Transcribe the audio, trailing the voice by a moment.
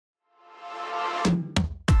What's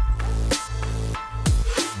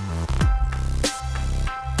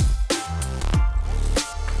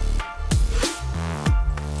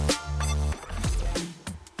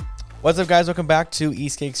up, guys? Welcome back to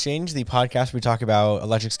Eastgate Exchange, the podcast where we talk about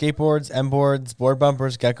electric skateboards, M-boards, board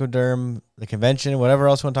bumpers, Geckoderm, the convention, whatever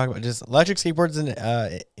else we want to talk about. Just electric skateboards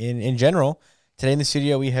in general. Today in the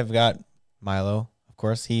studio, we have got Milo, of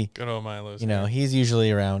course. Good old Milo. He's usually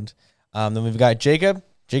around. Then we've got Jacob.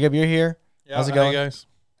 Jacob, you're here. Yeah, how's it going, guys?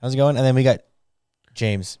 How's it going? And then we got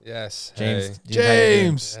James. Yes. James. Hey.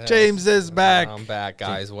 James. Yes. James is back. I'm back,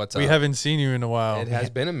 guys. What's up? We haven't seen you in a while. It has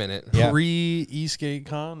been a minute. Yeah. Pre-Eastgate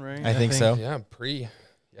Con, right? I think so. Yeah, pre.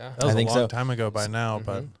 Yeah. That was I think a long so. time ago by now,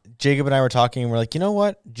 but Jacob and I were talking, and we're like, you know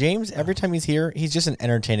what? James, every time he's here, he's just an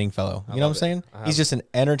entertaining fellow. You know what I'm saying? He's just an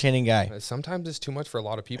entertaining guy. Sometimes it's too much for a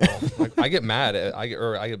lot of people. Like, I get mad.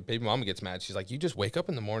 Baby mama gets mad. She's like, you just wake up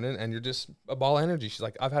in the morning and you're just a ball of energy. She's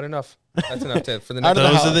like, I've had enough. That's enough for the next.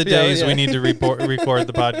 Those are the days we need to record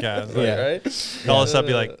the podcast. Yeah. Right? Call us up,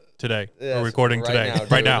 be like, today. We're recording today.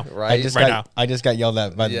 Right now. Right. I just got yelled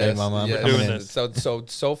at by the baby mama. Yes. Doing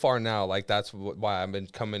this. So far now, like that's why I've been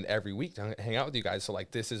coming every week to hang out with you guys. So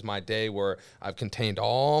like this is my day where I've contained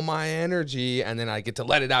all my energy and then I get to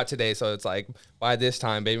let it out today. So it's like by this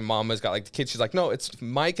time, baby mama's got like the kids. She's like, no, it's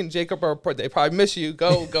Mike and Jacob they probably miss you.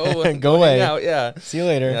 Go go away. Hang out. Yeah. See you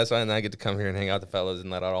later. Yeah, that's why I get to come here and hang out with the fellas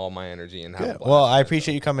and let out all my energy and have a blast. Well, I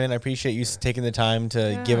appreciate you coming in. I appreciate you taking the time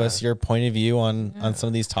to give us your point of view on some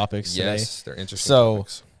of these topics today. Yes, they're interesting. So,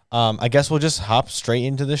 topics. I guess we'll just hop straight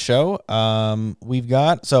into the show. We've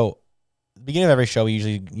got the beginning of every show,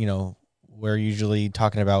 we're usually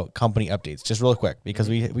talking about company updates, just real quick, because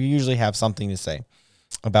we usually have something to say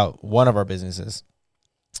about one of our businesses.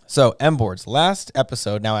 So, M-boards, last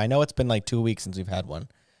episode. Now I know it's been like 2 weeks since we've had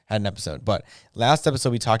an episode, but last episode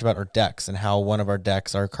we talked about our decks and how one of our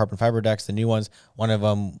decks, our carbon fiber decks, the new ones, one of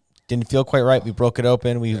them didn't feel quite right. We broke it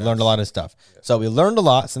open. We learned a lot of stuff. Yes. So we learned a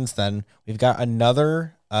lot since then. We've got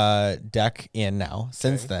another deck in now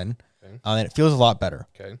since then. Okay. And it feels a lot better.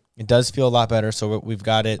 Okay. It does feel a lot better. So we've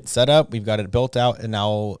got it set up. We've got it built out. And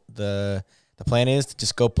now the plan is to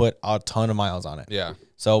just go put a ton of miles on it. Yeah.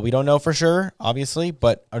 So we don't know for sure, obviously,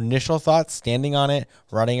 but our initial thoughts, standing on it,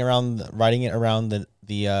 riding it around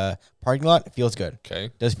the parking lot, it feels good. Okay.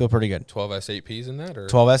 It does feel pretty good. 12S 8Ps in that? Or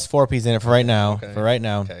 12S 4Ps in it for right now. Okay.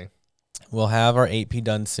 Okay. We'll have our 8P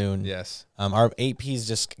done soon. Yes. Our 8P's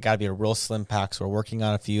just got to be a real slim pack, so we're working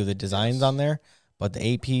on a few of the designs on there. But the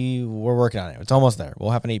 8P, we're working on it. It's almost there.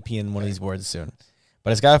 We'll have an 8P in one of these boards soon.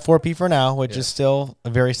 But it's got a 4P for now, which is still a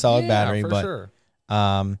very solid battery. For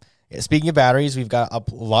sure. Speaking of batteries, we've got a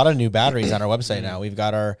lot of new batteries on our website now. We've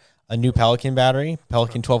got a new Pelican battery,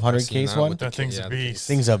 Pelican 1200 case one. That thing's a beast.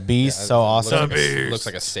 Thing's a beast. So awesome. Looks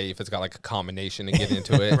like a safe. It's got like a combination to get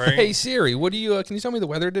into it. Right? Hey Siri, what do you? Can you tell me the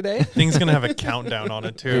weather today? Thing's gonna have a countdown on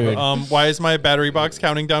it too. Why is my battery box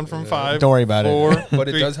counting down from 5? Don't worry about 4, it. But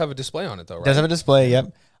it does have a display on it though, right? It does have a display. Yep.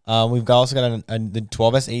 We've also got the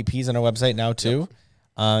 12S APs on our website now too. Yep.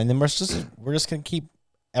 And then we're just gonna keep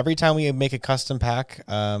every time we make a custom pack.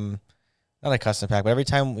 Not a custom pack, but every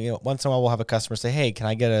time once in a while we'll have a customer say, "Hey, can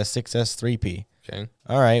I get a 6S 3P?" Okay.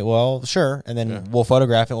 All right. Well, sure. And then we'll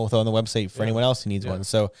photograph it. We'll throw it on the website for anyone else who needs one.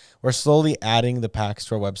 So we're slowly adding the packs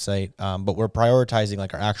to our website, but we're prioritizing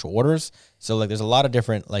like our actual orders. So like, there's a lot of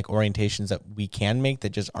different like orientations that we can make that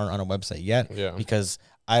just aren't on our website yet. Yeah. Because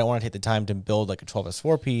I don't want to take the time to build like a 12S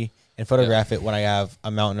 4P and photograph it when I have a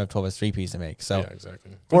mountain of 12S 3Ps to make. So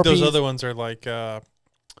exactly. 4Ps, those other ones are like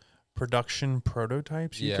production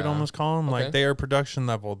prototypes, you could almost call them. Like they are production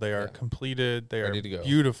level. They are completed. They are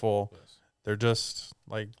beautiful. Yes. They're just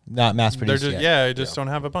like not mass produced. I just don't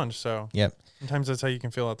have a bunch. So yep. Sometimes that's how you can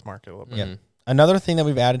feel out the market a little bit. Yep. Another thing that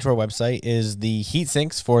we've added to our website is the heat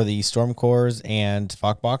sinks for the storm cores and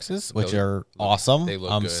fog boxes, which are awesome.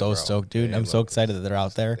 I'm so stoked, dude. I'm so excited that they're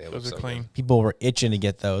out there. Those are clean. People were itching to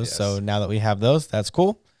get those. So now that we have those, that's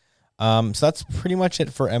cool. So that's pretty much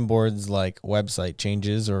it for M-boards, like website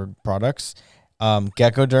changes or products.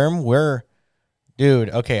 Geckoderm,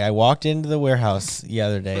 I walked into the warehouse the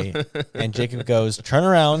other day and Jacob goes, turn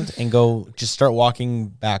around and go just start walking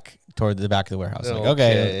back toward the back of the warehouse. I'm like,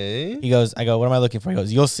 okay. I go, what am I looking for? He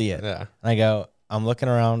goes, you'll see it. Yeah. And I go, I'm looking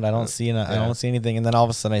around. I don't see anything. And then all of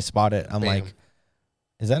a sudden I spot it. I'm like,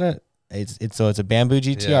 is that it's a Bamboo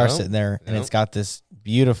GTR sitting there and it's got this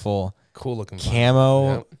beautiful cool looking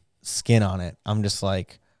camo skin on it. I'm just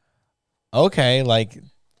like, okay, like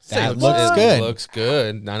that looks good. It looks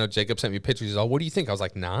good. I know Jacob sent me pictures. He's all, what do you think? I was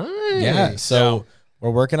like, nice. Yeah. So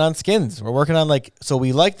we're working on skins. We're working on so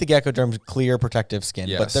we like the Geckoderm's clear protective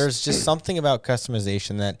skin, but there's just something about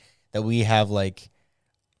customization that we have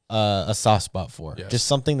a soft spot for. Yes. Just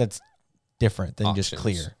something that's different than Options. just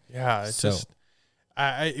clear. Yeah, it's just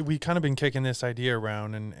we kind of been kicking this idea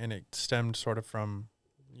around, and it stemmed sort of from,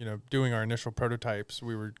 you know, doing our initial prototypes.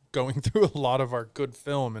 We were going through a lot of our good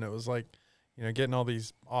film, and it was like, you know, getting all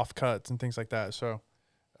these off cuts and things like that. So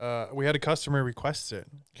we had a customer request it,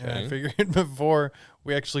 and I figured before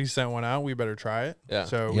we actually sent one out, we better try it. Yeah.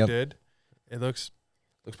 So we did. It looks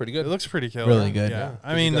pretty good. It looks pretty killer. Really good. Yeah.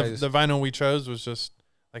 I mean, the vinyl we chose was just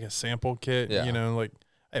like a sample kit. Yeah. You know, like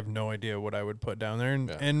I have no idea what I would put down there,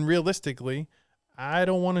 and realistically, I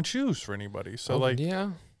don't want to choose for anybody. So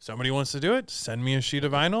somebody wants to do it, send me a sheet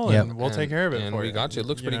of vinyl, and we'll take care of it. And for we you. got you. It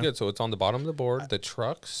looks pretty good. So it's on the bottom of the board. The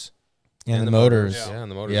trucks. And the motors. Yeah,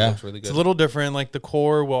 and the motors looks really good. It's a little different. Like the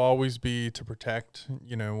core will always be to protect,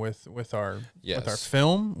 you know, with our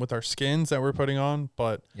film, with our skins that we're putting on.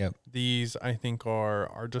 But these I think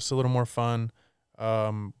are just a little more fun.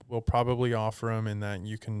 We'll probably offer them in that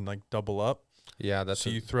you can like double up. Yeah, that's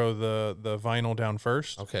so you throw the vinyl down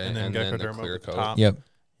first, and then Geckoderm over the top. Yep.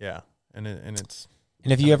 Yeah, and it's.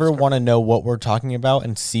 And if you ever want to know what we're talking about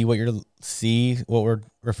and see what we're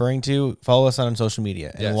referring to, follow us on social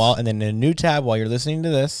media. And and then in a new tab while you're listening to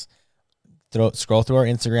this, scroll through our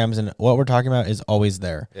Instagrams, and what we're talking about is always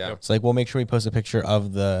there. Yeah. So like we'll make sure we post a picture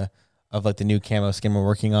of the new camo skin we're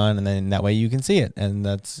working on, and then that way you can see it, and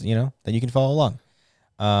that's then you can follow along.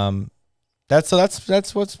 That's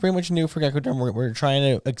what's pretty much new for Geckoderm. We're trying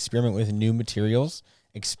to experiment with new materials,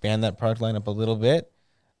 expand that product line up a little bit.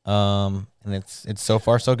 And it's so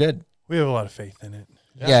far so good. We have a lot of faith in it.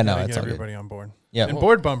 Yeah, no, it's get everybody on board. Yeah, and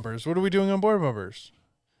board bumpers. What are we doing on board bumpers?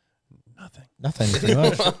 Nothing. Pretty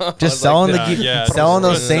much. Just selling selling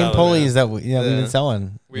those same pulleys that we've been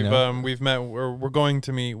selling. We've met. We're going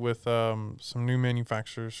to meet with some new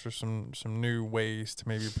manufacturers for some new ways to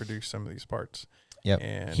maybe produce some of these parts. Yep.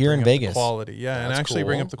 And here in Vegas. Quality. and actually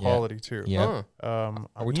bring up the quality too. Yeah.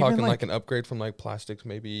 Are we talking like an upgrade from like plastics,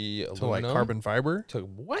 maybe to like carbon fiber? To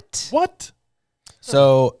what? What?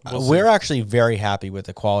 So we're actually very happy with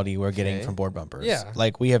the quality we're getting from board bumpers. Yeah.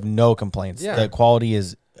 Like we have no complaints. Yeah. The quality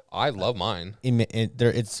is. I love mine.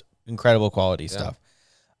 It's incredible quality stuff.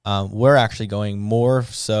 We're actually going more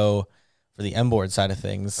so for the M board side of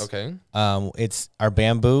things. Okay. It's our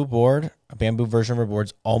bamboo board, a bamboo version of our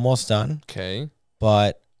board's almost done. Okay.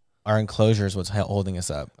 But our enclosure is what's holding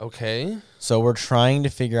us up. Okay. So we're trying to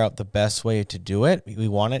figure out the best way to do it. We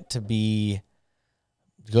want it to be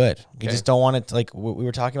good. Okay. We just don't want it to, like we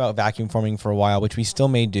were talking about vacuum forming for a while, which we still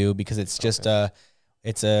may do because it's just the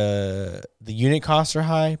unit costs are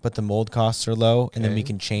high, but the mold costs are low, and then we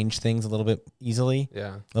can change things a little bit easily. Yeah.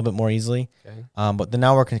 A little bit more easily. Okay. But then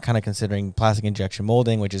now we're kind of considering plastic injection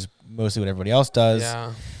molding, which is mostly what everybody else does.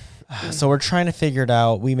 Yeah. So we're trying to figure it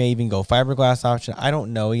out. We may even go fiberglass option. I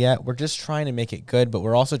don't know yet. We're just trying to make it good, but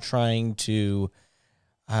we're also trying to.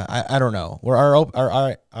 I don't know.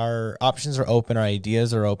 Our options are open. Our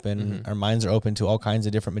ideas are open. Mm-hmm. Our minds are open to all kinds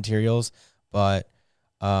of different materials. But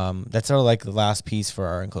that's the last piece for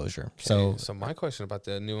our enclosure. Okay. So my question about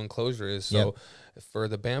the new enclosure is for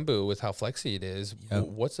the bamboo with how flexy it is,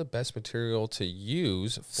 what's the best material to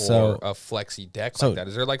use for a flexy deck like that?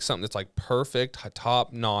 Is there like something that's like perfect,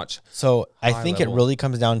 top notch? So I think it really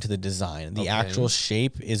comes down to the design. The actual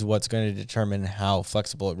shape is what's going to determine how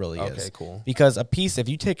flexible it really is. Okay, cool. Because a piece, if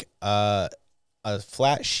you take a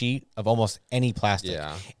flat sheet of almost any plastic,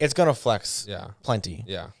 it's going to flex plenty.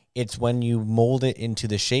 Yeah. It's when you mold it into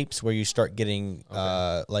the shapes where you start getting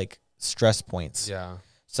like stress points. Yeah.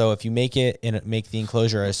 So if you make the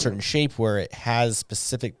enclosure a certain shape where it has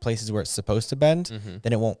specific places where it's supposed to bend,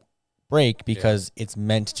 then it won't break because it's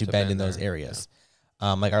meant to bend in those areas.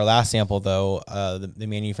 Yeah. Like our last sample though, the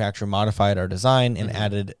manufacturer modified our design and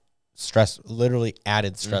added stress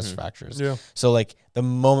fractures. Yeah. So like the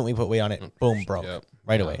moment we put weight on it, boom, broke. Yep.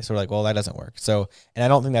 Right away. So we're like, well, that doesn't work. So, and I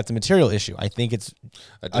don't think that's a material issue. I think it's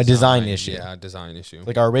a design issue. Yeah, a design issue.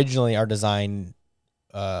 Like originally our design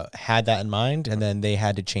had that in mind, and then they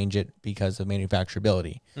had to change it because of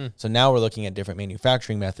manufacturability. So now we're looking at different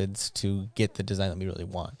manufacturing methods to get the design that we really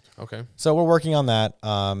want. Okay. So we're working on that.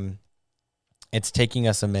 It's taking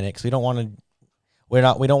us a minute because we don't want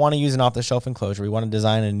to use an off-the-shelf enclosure. We want to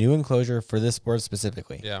design a new enclosure for this board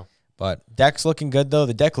specifically. Yeah. But deck's looking good though.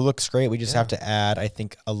 The deck looks great. We just have to add, I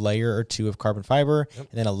think, a layer or two of carbon fiber and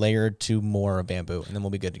then a layer or two more of bamboo, and then we'll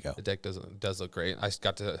be good to go. The deck does look great. I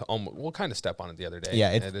got to we'll kind of step on it the other day. Yeah,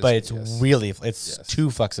 it's too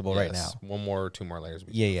flexible right now. One more or two more layers.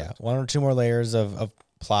 Yeah. One or two more layers of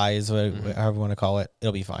plies, however you want to call it.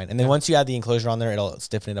 It'll be fine. And then once you add the enclosure on there, it'll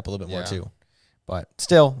stiffen it up a little bit more too. But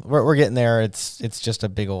still, we're getting there. It's just a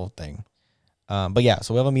big old thing. But yeah,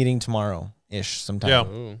 so we have a meeting tomorrow ish sometime. Yeah.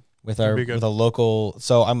 Ooh, With That'd our be good. with a local.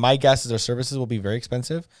 So my guess is our services will be very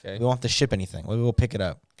expensive. okay. We won't have to ship anything. We will pick it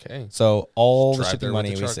up. Okay. So all the Drive shipping there with money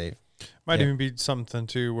the we truck. save. Might Yeah. even be something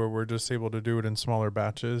too where we're just able to do it in smaller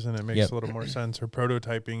batches, and it makes Yep. a little more sense. Or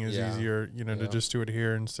prototyping is Yeah. easier, to Yeah. just do it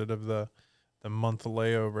here instead of the month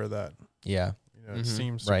layover that Yeah. it Mhm.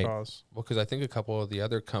 seems Right. to cause. Well, because I think a couple of the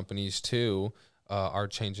other companies too are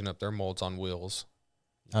changing up their molds on wheels.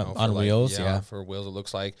 On for wheels, yeah. For wheels, it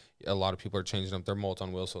looks like a lot of people are changing up their molds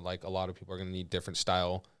on wheels. So like a lot of people are going to need different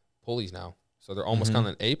style pulleys now. So they're almost Mhm. kind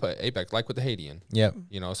of an apex, like with the Hadian. Yep.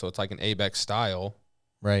 So it's like an apex style,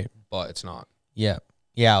 Right. but it's not. Yeah.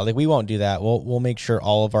 Yeah. Like we won't do that. We'll make sure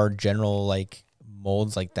all of our general like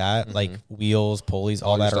molds like that, like wheels, pulleys,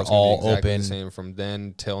 all your that are stuff's gonna be all exactly open. the same from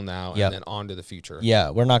then till now, Yep. and then on to the future.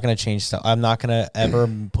 Yeah, we're not going to change stuff. I'm not going to ever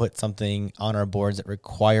put something on our boards that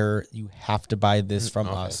require you have to buy this from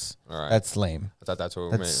Okay. us. All right. That's lame. I thought that's what we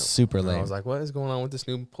That's meant. super And I lame. was like, what is going on with this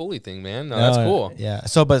new pulley thing, man? No, that's cool. Yeah.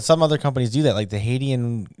 So, but some other companies do that, like the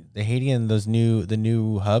Hadian, the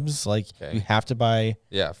new hubs. Like Okay. you have to buy.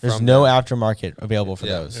 Yeah. There's from no them. aftermarket available for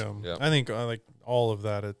Yeah. those. Yeah. Yeah. I think like all of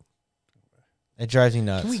that. It drives me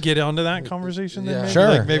nuts. Can we get onto that conversation then? Yeah. Maybe? Sure.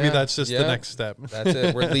 Like maybe Yeah. that's just the Yeah. next step. That's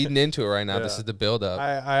it. We're leading into it right now. This Yeah. is the build up.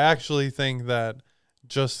 I actually think that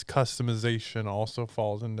just customization also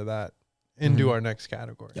falls into Mhm. our next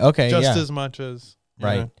category. Okay. Just Yeah. as much as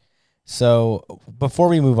Right. So before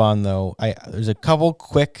we move on, though, there's a couple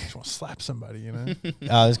quick. Just want to slap somebody,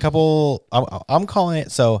 There's a couple. I'm calling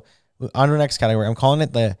it. So on to the next category, I'm calling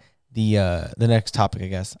it the next topic. I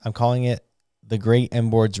guess I'm calling it the Great M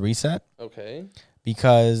Boards Reset, Okay.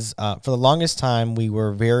 because for the longest time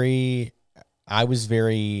I was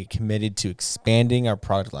very committed to expanding our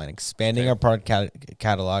product line, expanding Okay. our product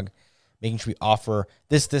catalog, making sure we offer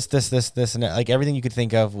this, and that. Like everything you could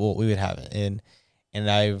think of, we would have it. And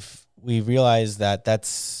we've realized that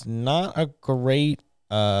that's not a great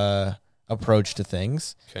approach to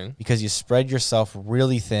things, Okay. because you spread yourself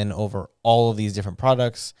really thin over all of these different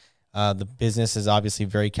products. The business is obviously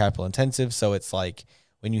very capital intensive, so it's like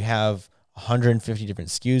when you have 150 different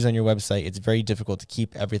SKUs on your website, it's very difficult to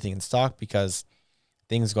keep everything in stock because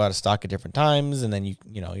things go out of stock at different times, and then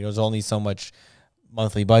there's only so much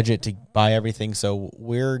monthly budget to buy everything. So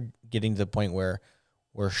we're getting to the point where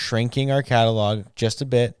we're shrinking our catalog just a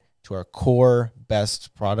bit to our core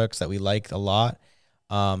best products that we like a lot,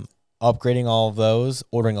 upgrading all of those,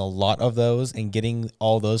 ordering a lot of those, and getting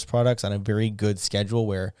all those products on a very good schedule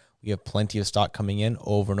where we have plenty of stock coming in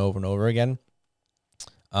over and over and over again.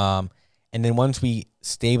 And then once we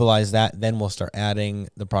stabilize that, then we'll start adding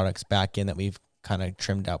the products back in that we've kind of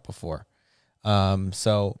trimmed out before.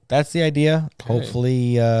 So that's the idea. Okay.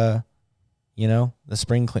 Hopefully, the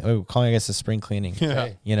spring clean. We're calling, I guess, the spring cleaning. Yeah.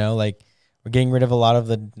 Okay. Like we're getting rid of a lot of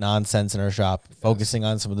the nonsense in our shop, focusing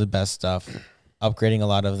on some of the best stuff, upgrading a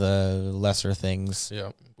lot of the lesser things.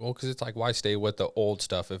 Yeah. Well, because it's like, why stay with the old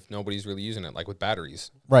stuff if nobody's really using it? Like with batteries.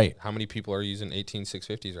 Right. How many people are using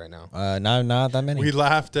 18650s right now? Not that many. We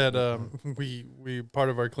laughed at we part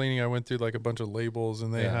of our cleaning. I went through like a bunch of labels,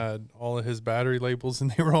 and they Yeah. had all of his battery labels, and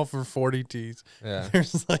they were all for 40Ts. Yeah.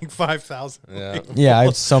 There's like 5,000. Yeah. labels. Yeah, I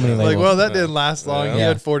have so many labels. Like, well, that didn't last long. Yeah. He Yeah.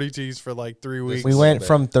 had 40Ts for like 3 weeks. We So went bad.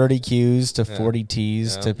 from 30 Qs to Yeah. 40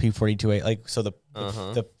 Ts Yeah. to P42A. Like, so the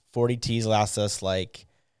Uh-huh. the 40 Ts last us like,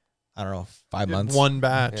 I don't know, 5 months. One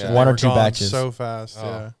batch. Yeah. and One they or were two gone batches. So fast. Oh.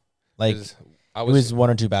 Yeah. Like, 'Cause I it was 1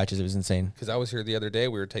 or 2 batches. It was insane. Because I was here the other day,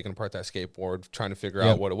 we were taking apart that skateboard, trying to figure Yep.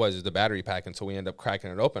 out what it was, the battery pack, and so we end up cracking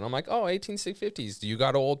it open. I'm like, oh, 18650s. Do you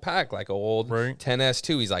got an old pack, like an old Right.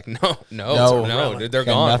 10S2? He's like, no, No. dude, they're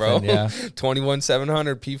Got gone, nothing, bro. yeah.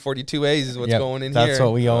 21700 P42As is what's Yep. going in That's here.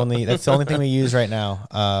 what we only. That's the only thing we use right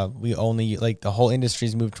now. We only, like, the whole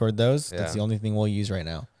industry's moved toward those. That's Yeah. the only thing we'll use right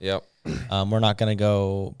now. Yep. We're not gonna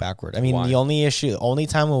go backward. I mean, Why? the only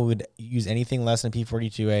time we would use anything less than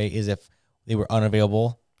P42A is if they were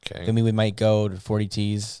unavailable. Okay. Then we might go to 40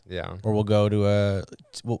 Ts, Yeah. or we'll go to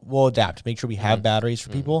we'll adapt. Make sure we have Mhm. batteries for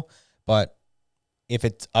Mhm. people. But if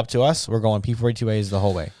it's up to us, we're going P42As the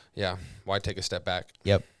whole way. Yeah. Why take a step back?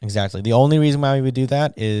 Yep, exactly. The only reason why we would do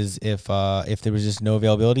that is if there was just no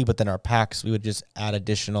availability. But then our packs, we would just add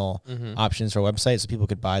additional Mm-hmm. options for our website so people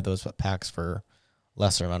could buy those packs for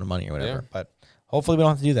lesser amount of money or whatever. Yeah. But hopefully we don't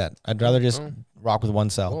have to do that. I'd rather just Oh. rock with one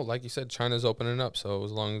cell. Well, like you said, China's opening up, so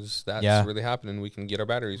as long as that's Yeah. really happening, we can get our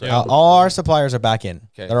batteries right. Yeah. All our suppliers are back in.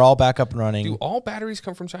 Okay. They're all back up and running. Do all batteries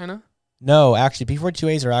come from China? No, actually,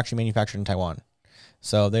 P42As are actually manufactured in Taiwan.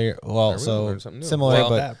 So they're I really so learned something new. similar, Well,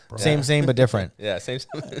 but that, bro. same but different. Yeah, same. Same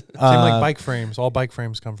like Uh, bike frames. All bike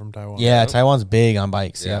frames come from Taiwan. Yeah, Taiwan's big on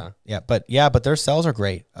bikes. Yeah. Yeah, but their cells are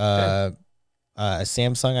great.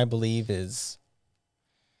 Samsung, I believe, is.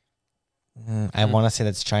 I want to say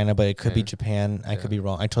that's China, but it could be Okay. Japan. I Yeah. could be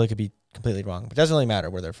wrong. I totally could be completely wrong. But it doesn't really matter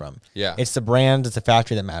where they're from. Yeah. It's the brand, it's the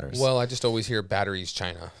factory that matters. Well, I just always hear batteries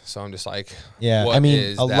China, so I'm just like, yeah, what I mean,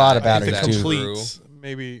 is a that? lot of Is batteries that too. true? Completes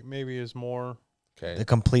maybe is more. Okay. The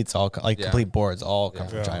completes all like Yeah. complete boards all come Yeah.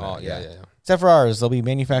 from Yeah. China. Oh, yeah. Except for ours, they'll be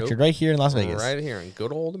manufactured Nope. right here in Las Vegas. Right here in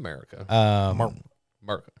good old America.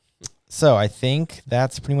 Mark. So I think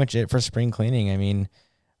that's pretty much it for spring cleaning. I mean,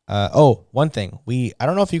 one thing I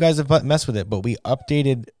don't know if you guys have messed with it, but we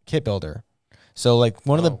updated Kit Builder. So like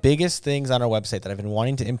one of the Oh. biggest things on our website that I've been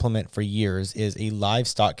wanting to implement for years is a live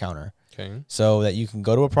stock counter. Okay. So that you can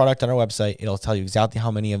go to a product on our website, it'll tell you exactly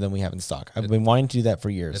how many of them we have in stock. I've been wanting to do that for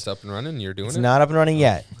years. It's up and running. You're doing It's it. not up and running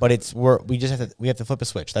yet, but we have to flip a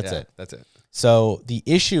switch. That's Yeah, it. That's it. So the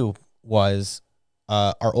issue was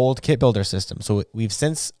our old Kit Builder system. So we've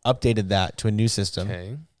since updated that to a new system.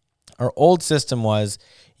 Okay. Our old system was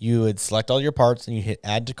you would select all your parts and you hit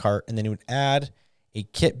add to cart, and then you would add a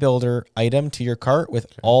Kit Builder item to your cart with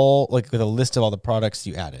with a list of all the products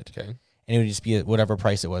you added. Okay. And it would just be at whatever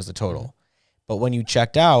price it was, the total. But when you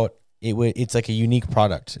checked out, it's like a unique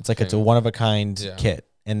product. It's like it's a one of a kind kit.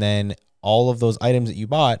 And then all of those items that you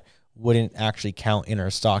bought wouldn't actually count in our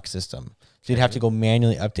stock system. So you'd have to go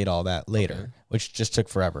manually update all that later, which just took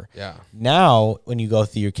forever. Yeah. Now, when you go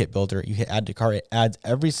through your Kit Builder, you hit add to cart, it adds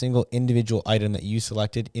every single individual item that you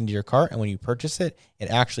selected into your cart. And when you purchase it, it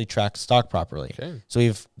actually tracks stock properly. Okay.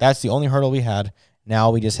 So that's the only hurdle we had. Now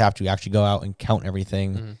we just have to actually go out and count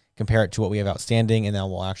everything, compare it to what we have outstanding, and then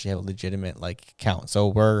we'll actually have a legitimate count. So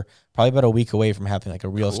we're probably about a week away from having a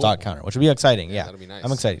real stock counter, which would be exciting. Yeah, that'll be nice.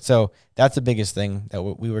 I'm excited. So that's the biggest thing that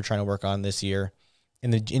we were trying to work on this year.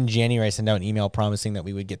 In January, I sent out an email promising that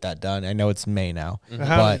we would get that done. I know it's May now,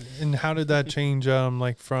 but How did that change? From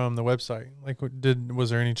the website, was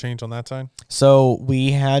there any change on that side so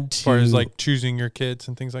we had to as far as choosing your kits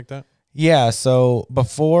and things like that? Yeah, so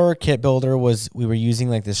before Kit Builder we were using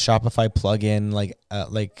this Shopify plugin,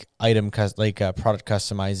 product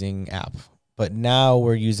customizing app. But now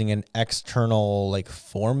we're using an external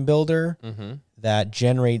form builder that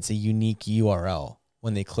generates a unique URL.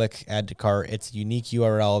 When they click add to cart, it's a unique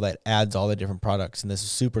URL that adds all the different products in this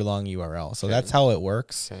super long URL. So that's how it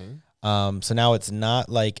works. Okay. So now it's not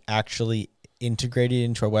actually integrated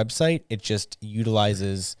into our website. It just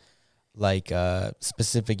utilizes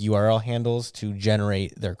specific URL handles to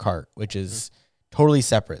generate their cart, which is totally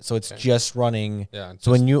separate. So it's just running. Yeah.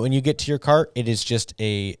 So when you get to your cart, it is just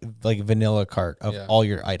a vanilla cart of all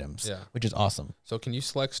your items, which is awesome. So can you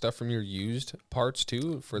select stuff from your used parts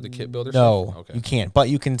too for the Kit Builder? No, stuff? Okay. you can't. But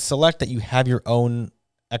you can select that you have your own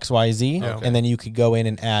XYZ, and then you could go in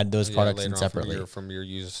and add those products later in on separately. from your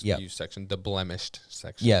used section, the blemished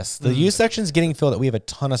section. Yes, the used section's getting filled up. We have a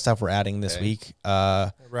ton of stuff we're adding this week.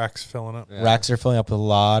 Rack's filling up. Yeah. Racks are filling up with a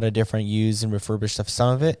lot of different used and refurbished stuff.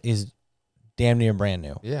 Some of it is damn near brand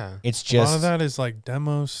new. Yeah. It's A lot just of that is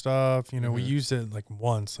demo stuff. We used it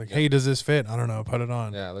once. Hey, does this fit? I don't know. Put it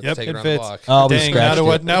on. Yeah. Let's Yep, take it it around fits. the block. oh, we Dang, scratched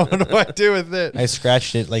it. now what do I do with it? I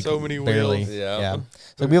scratched it So many barely. wheels. Yeah.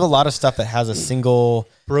 So we have a lot of stuff that has a single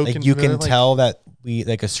Broken. you can tell that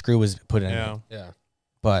a screw was put in Yeah. it. Yeah.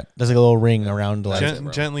 But there's a little ring around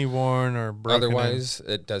Gently worn or broken. Otherwise,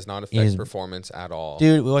 it does not affect performance at all.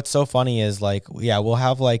 Dude, what's so funny is we'll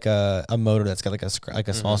have a motor that's got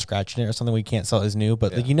a small scratch in it or something. We can't sell it as new,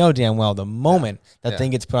 but damn well the moment that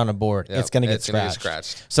thing gets put on a board, it's gonna get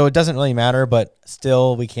scratched. So it doesn't really matter, but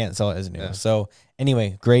still we can't sell it as new. Yeah. So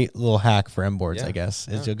anyway, great little hack for M boards, I guess,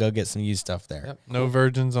 is you'll go get some used stuff there. Yep. No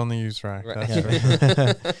virgins on the used rack. Right.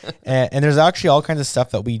 That's right. and there's actually all kinds of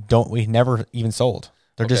stuff that we never even sold.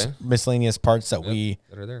 They're Okay. just miscellaneous parts that we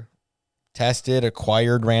that are there. tested,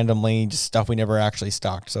 acquired randomly, just stuff we never actually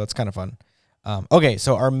stocked. So it's kind of fun. Okay,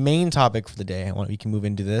 so our main topic for the day, we can move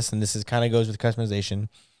into this, and this is kind of goes with customization,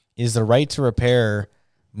 is the right to repair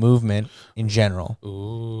movement in general.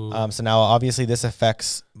 Ooh. So now obviously this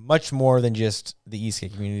affects much more than just the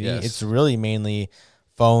eSkate community. Yes. It's really mainly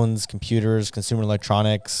phones, computers, consumer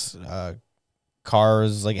electronics,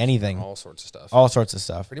 cars, anything, All sorts of stuff. all sorts of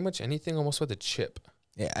stuff. Pretty much anything almost with a chip.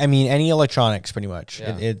 I mean, any electronics, pretty much.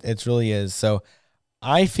 Yeah. It really is. So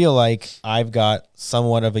I feel like I've got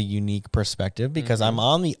somewhat of a unique perspective because I'm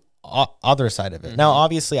on the other side of it. Now,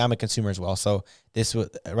 obviously, I'm a consumer as well. So this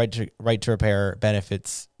right to repair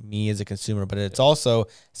benefits me as a consumer, but it's also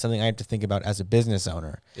something I have to think about as a business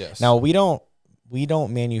owner. Yes. Now, we don't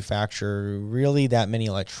manufacture really that many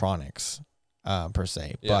electronics per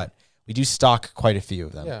se, but we do stock quite a few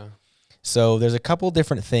of them. Yeah. So there's a couple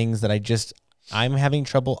different things that I'm having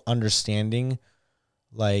trouble understanding,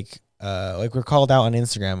 like we're called out on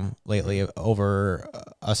Instagram lately over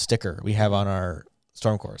a sticker we have on our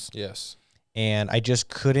storm cores. Yes. And I just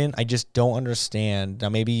don't understand. Now,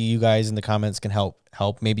 maybe you guys in the comments can help.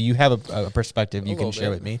 Maybe you have a perspective you can share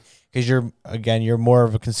with me, because you're more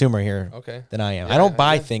of a consumer here than I am. I don't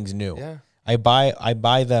buy things new. Yeah. I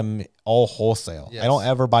buy them all wholesale. Yes. I don't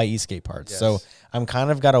ever buy Escape parts. Yes. So I'm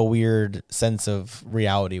kind of got a weird sense of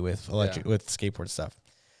reality with with skateboard stuff.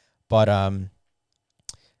 But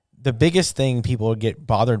the biggest thing people get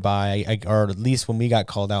bothered by, or at least when we got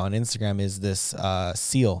called out on Instagram, is this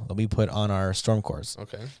seal that we put on our storm cores.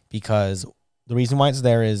 Okay. Because the reason why it's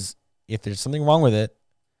there is if there's something wrong with it,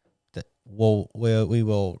 that we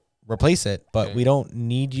will replace it. But we don't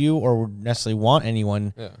need you or necessarily want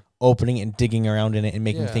anyone opening and digging around in it and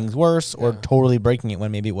making things worse or totally breaking it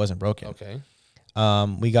when maybe it wasn't broken. Okay.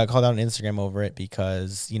 We got called out on Instagram over it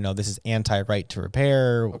because, this is anti-right to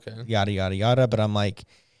repair, yada, yada, yada. But I'm like,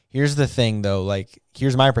 here's the thing, though. Like,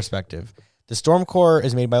 here's my perspective. The storm core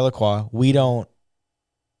is made by LaCroix. We don't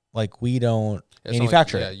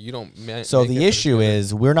manufacture it. You don't. So the issue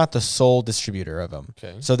is we're not the sole distributor of them.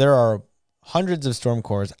 Okay. So there are hundreds of storm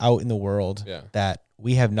cores out in the world that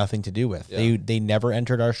we have nothing to do with. Yeah. They never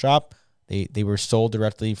entered our shop. They were sold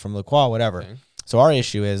directly from LaCroix, whatever. Okay. So our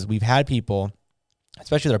issue is we've had people,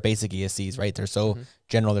 especially their basic ESCs, right? They're so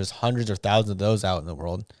general. There's hundreds or thousands of those out in the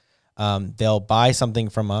world. They'll buy something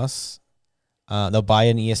from us. They'll buy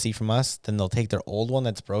an ESC from us. Then they'll take their old one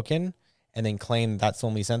that's broken and then claim that's the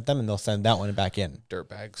one we sent them, and they'll send that one back in.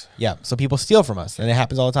 Dirtbags. Yeah. So people steal from us, and it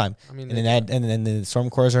happens all the time. I mean, and then the storm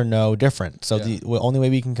cores are no different. So the only way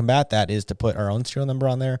we can combat that is to put our own serial number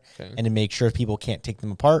on there and to make sure people can't take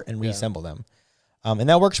them apart and reassemble them. And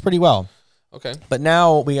that works pretty well. Okay. But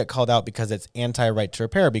now we get called out because it's anti-right to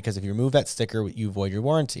repair, because if you remove that sticker, you void your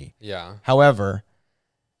warranty. Yeah. However,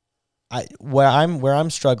 where I'm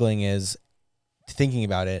struggling is thinking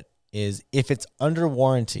about it is if it's under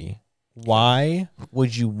warranty, why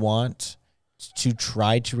would you want to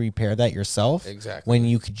try to repair that yourself when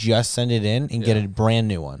you could just send it in and get a brand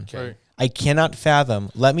new one? Okay. Right. I cannot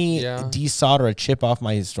fathom. Let me desolder a chip off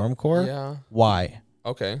my storm core. Yeah. Why?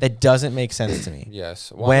 Okay. That doesn't make sense to me.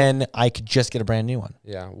 Yes. Well, when I could just get a brand new one.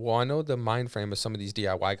 Yeah. Well, I know the mind frame of some of these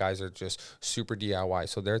DIY guys are just super DIY.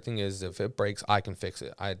 So their thing is, if it breaks, I can fix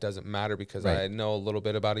it. It doesn't matter because I know a little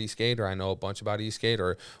bit about e-skate, or I know a bunch about e-skate,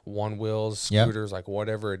 or one wheels, scooters, like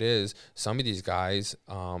whatever it is. Some of these guys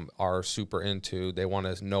are super into, they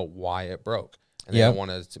want to know why it broke. And they don't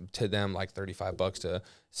want to them like $35 to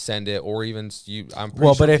send it, or even I'm pretty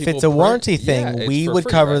sure but if it's a warranty thing, we would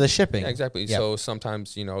cover the shipping. Yeah, exactly. Yep. So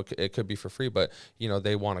sometimes, it could be for free, but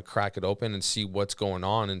they want to crack it open and see what's going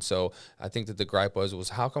on. And so I think that the gripe was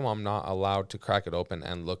how come I'm not allowed to crack it open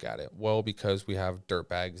and look at it? Well, because we have dirt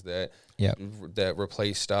bags that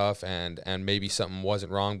replace stuff, and maybe something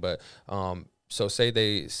wasn't wrong, but so say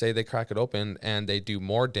they crack it open and they do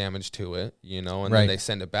more damage to it, and then they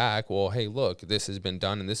send it back. Well, hey, look, this has been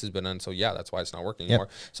done and this has been done. So that's why it's not working anymore.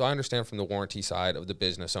 So I understand from the warranty side of the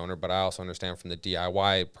business owner, but I also understand from the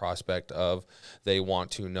DIY prospect of they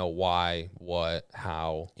want to know why, what,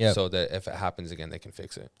 how, so that if it happens again, they can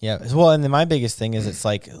fix it. Yeah. Well, and then my biggest thing is it's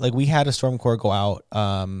like we had a storm core go out.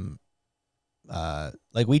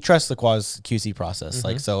 Like we trust the QC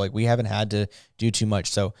process. So we haven't had to do too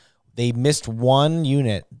much. So they missed one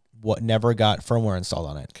unit, never got firmware installed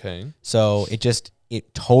on it. Okay. So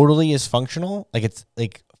it totally is functional, it's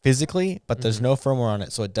physically, but there's no firmware on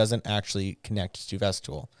it, so it doesn't actually connect to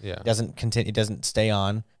Festool. Yeah. It doesn't stay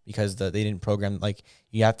on because they didn't program.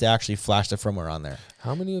 You have to actually flash the firmware on there.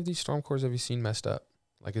 How many of these storm cores have you seen messed up?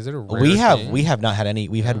 Is it a rare thing? We have not had any.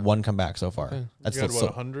 We've had one come back so far. Okay. That's you had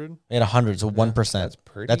 100? We had 100, so 1%.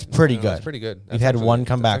 That's pretty good. That's pretty good. We've had one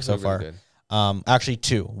come back so far. Really good. Actually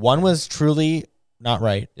two. One was truly not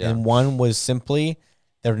right, and one was simply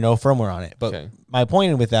there was no firmware on it. But my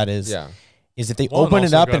point with that is if they open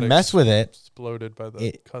it up and mess with it, exploded by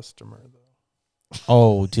the customer though.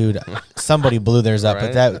 Oh, dude, somebody blew theirs up,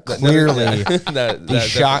 but that clearly he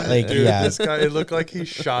shot this guy. It looked like he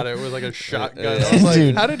shot it with a shotgun. I was like,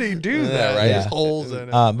 dude, how did he do that? Right, there's holes in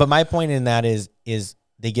it. But my point in that is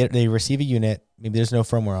they receive a unit. Maybe there's no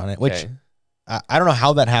firmware on it, which. I don't know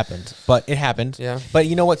how that happened, but it happened. Yeah. But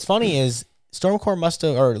what's funny is LaCroix must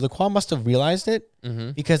have realized it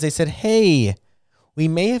because they said, "Hey, we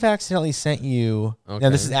may have accidentally sent you." Now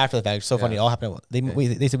this is after the fact. It's so funny. It all happened.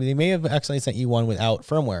 They said they may have accidentally sent you one without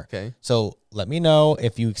firmware. Okay. So let me know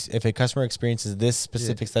if a customer experiences this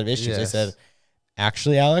specific set of issues. They said,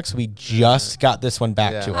 "Actually, Alex, we just got this one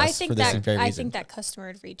back to us for this very reason." I think that customer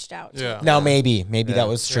had reached out. Yeah. Now maybe that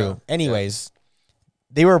was true. Anyways.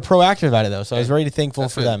 they were proactive about it though, so I was Okay. very thankful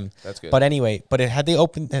That's for good. them. That's good. But anyway, had they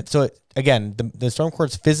opened, so again, the Storm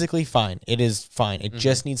Court's physically fine. It is fine. It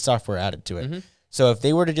just needs software added to it. So if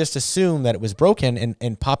they were to just assume that it was broken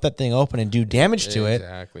and pop that thing open and do damage to it,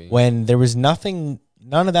 when there was none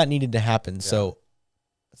of that needed to happen. So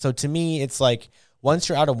to me, it's like once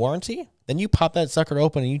you're out of warranty, then you pop that sucker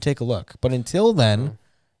open and you take a look. But until then,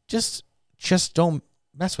 just don't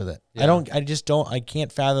mess with it. Yeah. I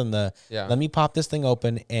can't fathom let me pop this thing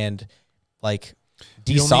open and like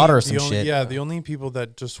The desolder only- some shit. Yeah, the only people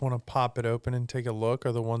that just want to pop it open and take a look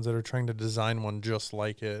are the ones that are trying to design one just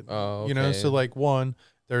like it. Oh, You know, okay. so like one,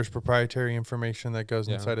 there's proprietary information that goes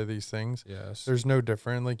Yeah. inside of these things. Yes. There's no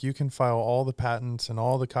different. Like you can file all the patents and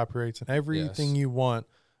all the copyrights and everything Yes. you want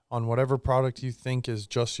on whatever product you think is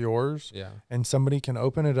just yours. Yeah. And somebody can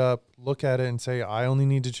open it up, look at it and say, I only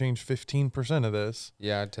need to change 15% of this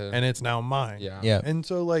Yeah. and it's now mine. Yeah. Yeah. And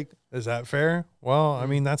so like, is that fair? Well, I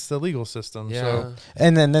mean, that's the legal system. Yeah. So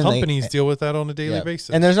And then companies deal with that on a daily yeah. basis.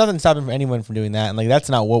 And there's nothing stopping anyone from doing that. And like that's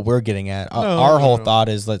not what we're getting at. Our No, whole no. thought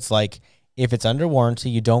is let's like if it's under warranty,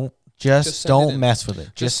 you don't just send it don't in. mess with it.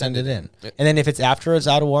 Just send it in. It- And then if it's after it's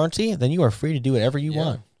out of warranty, then you are free to do whatever you yeah.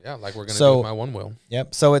 want. Yeah. Like we're gonna So- do with my one wheel.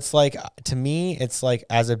 Yep. So it's like to me, it's like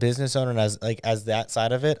as a business owner and as that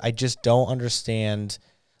side of it, I just don't understand.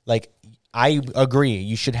 Like I agree,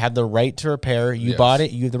 you should have the right to repair. You Yes. bought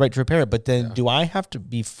it, you have the right to repair it. But then Yeah. do I have to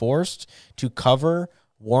be forced to cover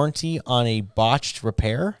warranty on a botched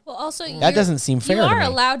repair? Well, also That doesn't seem fair You to are me.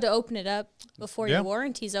 allowed to open it up before Yeah. your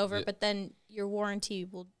warranty's over, Yeah. but then your warranty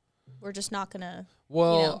we're just not gonna.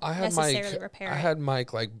 Well, know, I had necessarily Mike. repair I it. had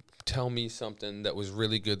Mike like tell me something that was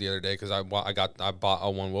really good the other day because I bought a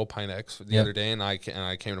one wheel Pine X the Yep. other day and I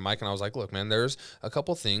came to Mike and I was like, look, man, there's a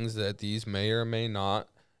couple things that these may or may not.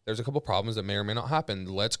 There's a couple problems that may or may not happen.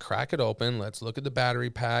 Let's crack it open. Let's look at the battery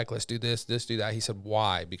pack. Let's do this, do that. He said,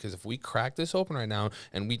 why? Because if we crack this open right now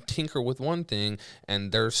and we tinker with one thing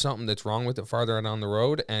and there's something that's wrong with it farther down the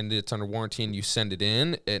road and it's under warranty and you send it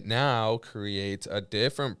in, it now creates a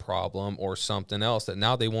different problem or something else that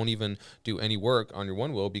now they won't even do any work on your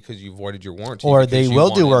one wheel because you voided your warranty. Or because they you will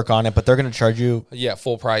do wanted- work on it, but they're going to charge you. Yeah,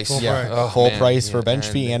 full price. Full yeah, price. Oh, Full man. price for Yeah, bench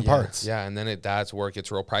fee and yeah, parts. Yeah, and then that's where it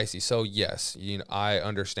gets real pricey. So yes, I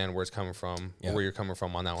understand where it's coming from, Yeah. where you're coming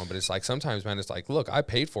from on that one. But it's like sometimes, man, it's like, look, I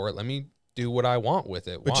paid for it. Let me do what I want with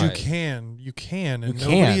it. But Why? you can, and can,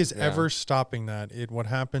 nobody is yeah. ever stopping that. What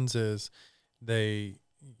happens is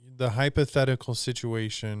the hypothetical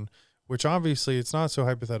situation, which obviously it's not so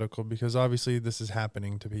hypothetical because obviously this is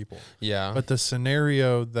happening to people. Yeah. But the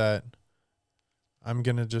scenario that I'm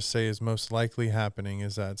going to just say is most likely happening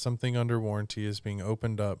is that something under warranty is being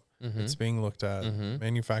opened up. Mm-hmm. It's being looked at. Mhm.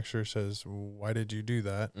 Manufacturer says, why did you do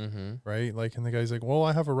that? Mm-hmm. Right? Like, and the guy's like, well,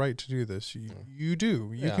 I have a right to do this. You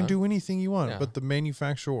do. You can Yeah. do anything you want. Yeah. But the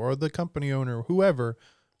manufacturer or the company owner, whoever,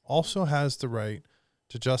 also has the right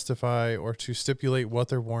to justify or to stipulate what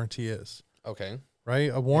their warranty is. Okay.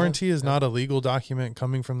 Right? A warranty is yeah. not a legal document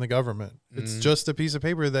coming from the government. It's Mm. just a piece of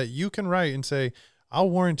paper that you can write and say, I'll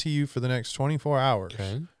warranty you for the next 24 hours.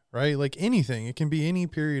 Okay. Right? Like anything. It can be any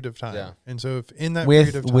period of time. Yeah. And so if in that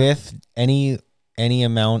period of with time, any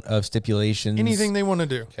amount of stipulations, anything they want to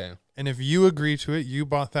do. Okay. And if you agree to it, you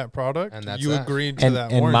bought that product, And that's you that. agreed to and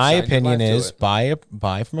that and warranty. my Signed your opinion life to is it.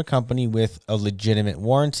 buy from a company with a legitimate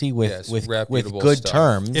warranty with Yes, with reputable good stuff.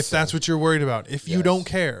 terms. If that's what you're worried about. If you Yes. don't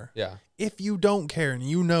care. Yeah. If you don't care and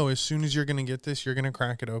you know as soon as you're going to get this, you're going to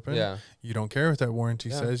crack it open. Yeah. You don't care what that warranty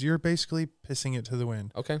Yeah. says. You're basically pissing it to the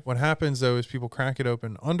wind. Okay. What happens though is people crack it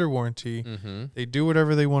open under warranty. Mm-hmm. They do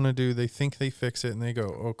whatever they want to do. They think they fix it and they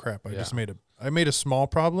go, "Oh crap, I just made a small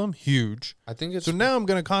problem huge." I think it's So now I'm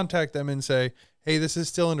going to contact them and say, "Hey, this is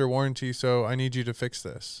still under warranty, so I need you to fix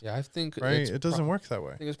this." Yeah, I think Right? it's It doesn't work that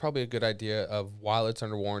way. I think it's probably a good idea of while it's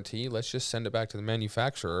under warranty, let's just send it back to the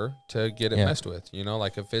manufacturer to get it Yeah. messed with. You know,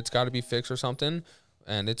 like if it's got to be fixed or something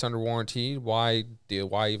and it's under warranty, why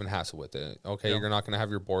even hassle with it? Okay, Yeah. you're not going to have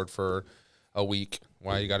your board for a week.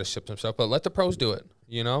 Why you got to ship some stuff? But let the pros do it,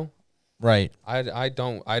 you know? right. I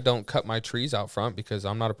don't cut my trees out front because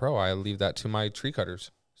I'm not a pro. I leave that to my tree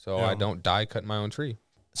cutters. So Yeah. I don't die cutting my own tree.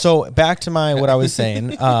 So back to what I was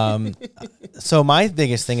saying. So my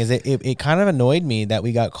biggest thing is it kind of annoyed me that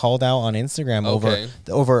we got called out on Instagram Okay.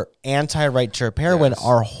 over anti right to repair when Yes.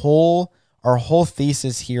 our whole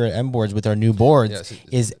thesis here at M Boards with our new boards Yes.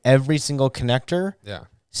 is every single connector Yeah.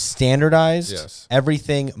 standardized. Yes.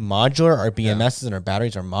 Everything modular. Our BMSs and our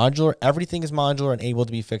batteries are modular. Everything is modular and able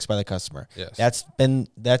to be fixed by the customer. Yes. That's been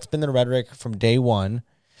the rhetoric from day one.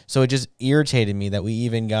 So it just irritated me that we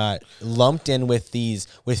even got lumped in with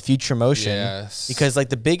Future Motion. Yes. Because like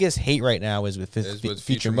the biggest hate right now is with with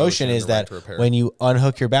Future Motion and is the right that to repair. when you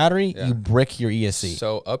unhook your battery, Yeah. you brick your ESC.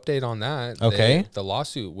 So update on that. Okay. The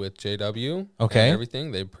lawsuit with JW. Okay. And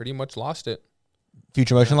everything. They pretty much lost it.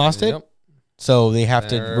 Future Motion lost it? Yep. So they have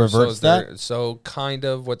to reverse that? So kind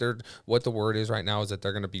of what the word is right now is that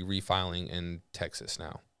they're going to be refiling in Texas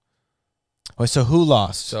now. Oh, so who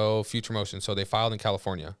lost? So Future Motion. So they filed in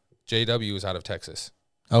California. JW is out of Texas.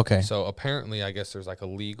 Okay. So apparently, I guess there's like a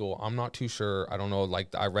legal. I'm not too sure. I don't know. Like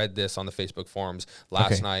I read this on the Facebook forums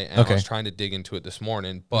last Okay. night, and Okay. I was trying to dig into it this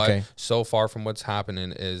morning. But Okay. so far from what's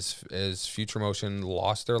happening is Future Motion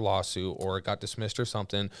lost their lawsuit or it got dismissed or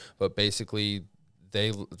something. But basically,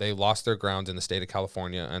 they lost their grounds in the state of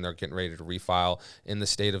California, and they're getting ready to refile in the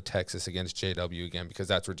state of Texas against JW again because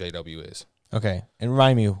that's where JW is. Okay. And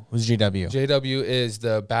remind me, who's JW? JW is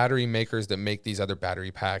the battery makers that make these other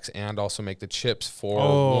battery packs and also make the chips for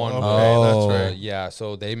one. okay, that's right. Yeah,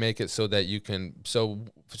 so they make it so that you can. So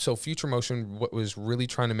Future Motion was really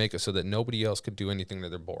trying to make it so that nobody else could do anything to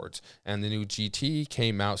their boards. And the new GT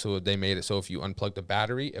came out, so they made it so if you unplug the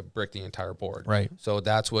battery, it bricked the entire board. Right. So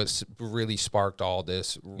that's what really sparked all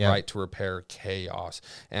this Yeah. right to repair chaos.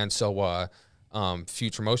 And so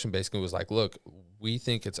Future Motion basically was like, look, we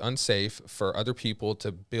think it's unsafe for other people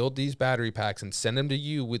to build these battery packs and send them to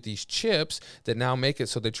you with these chips that now make it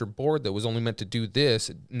so that your board that was only meant to do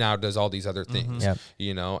this now does all these other things, Yep.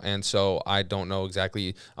 you know? And so I don't know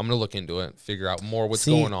exactly. I'm going to look into it, figure out more what's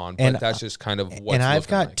See, going on, and- but that's just kind of what's And I've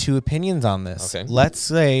looking got like. two opinions on this. Okay. Let's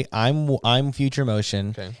say I'm Future Motion,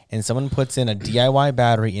 Okay. and someone puts in a DIY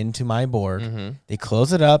battery into my board. Mhm. They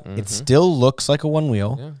close it up. It still looks like a one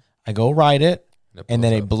wheel. Yeah. I go ride it, and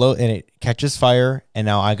then blows it catches fire. And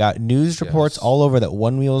now I got news reports Yes. all over that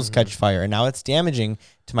one wheels catch fire, and now it's damaging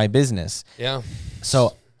to my business. Yeah.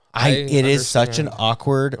 So I it is such an understand.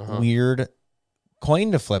 awkward, weird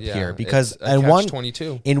coin to flip Yeah, here because it's a in one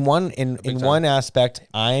catch-22. in time. one aspect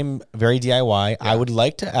I'm very DIY. I would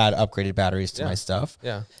like to add upgraded batteries to Yeah. my stuff.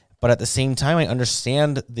 Yeah. But at the same time, I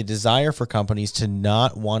understand the desire for companies to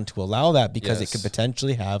not want to allow that because it could Yes.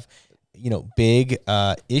 potentially have, big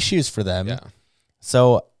issues for them. Yeah.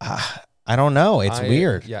 So I don't know. It's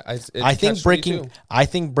weird. Yeah. It's I think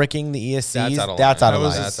catch-22. bricking the ESCs, That's out of that's line. out of That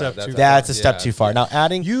was line. a step too That's a far. step too far. Now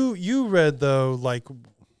adding You read though, like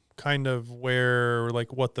kind of where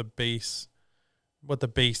like what the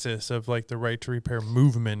basis of like the right to repair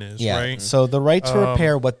movement is, right? So the right to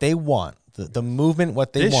repair what they want, the movement,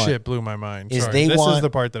 what they This want. shit blew my mind. is Sorry. they this want- is the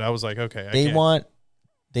part that I was like, okay, I They can't.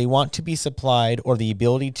 want to be supplied or the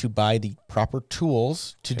ability to buy the proper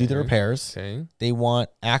tools to do the Okay. repairs. Okay. They want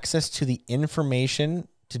access to the information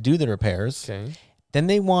to do the repairs. Okay. Then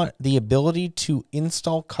they want the ability to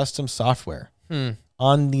install custom software Hmm.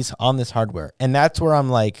 on this hardware. And that's where I'm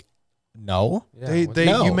like, no. They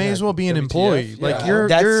No. you may as well be an WTF? employee. Yeah. Like you're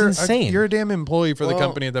That's you're insane. you're a damn employee for the Well-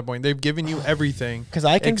 company at that point. They've given you everything Because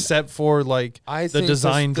I can except for like I the think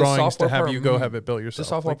design the drawings to software have part- you go have it built The yourself.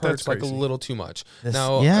 software Like, that's part's like a crazy. little too much. This-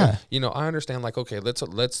 Now, yeah. I understand. Like, okay,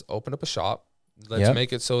 let's open up a shop. Let's Yep.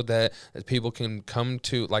 make it so that people can come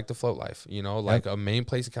to like the Float Life. Like a main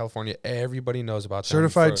place in California, everybody knows about them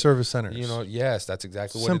certified for- service centers. Yes, that's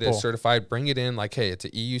exactly what it Simple. is. Certified. Bring it in. Like, hey, it's a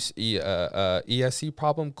ESC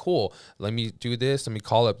problem. Cool. Let me do this. Let me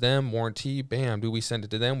call up them. Warranty. Bam. Do we send it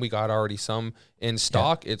to them? We got already some in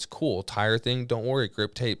stock. It's cool. Tire thing. Don't worry.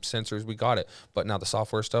 Grip tape, sensors. We got it. But now the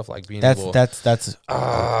software stuff, like being able. that's that's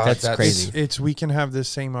crazy. It's we can have this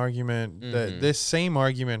same argument that this same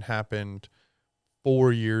argument happened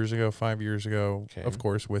 4 years ago, 5 years ago, Okay. of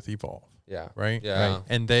course, with Evolve, Yeah. right? Yeah. Right.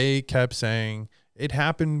 And they kept saying it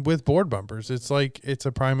happened with board bumpers. It's like it's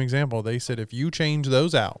a prime example. They said if you change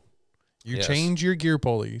those out, you Yes. change your gear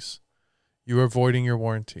pulleys, you're avoiding your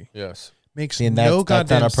warranty. Yes. Makes See, and no that's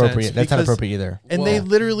goddamn not appropriate. sense That's not because- appropriate either. And they Well-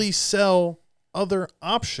 literally sell other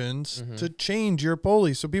options to change your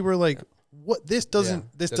pulley. So people are like, "What? This doesn't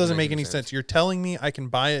make any sense. You're telling me I can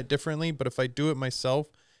buy it differently, but if I do it myself,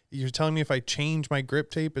 you're telling me if I change my grip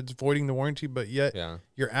tape, it's voiding the warranty, but yet Yeah.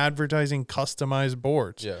 you're advertising customized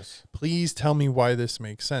boards. Yes. Please tell me why this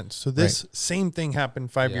makes sense." So this same thing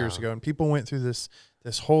happened 5 years Yeah. ago, and people went through this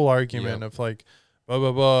whole argument of like, blah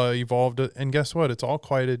blah blah, Evolved, and guess what? It's all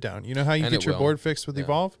quieted down. You know how you And get it your will. board fixed with Yeah.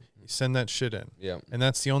 Evolve? You send that shit in. Yeah. And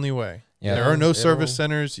that's the only way. Yeah. There are no It'll- service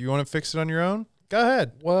centers. You want to fix it on your own? Go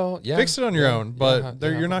ahead. Well, yeah. Fix it on your Yeah. own, but Yeah.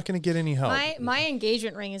 there Yeah. you're not going to get any help. My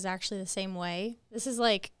engagement ring is actually the same way. This is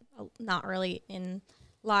like not really in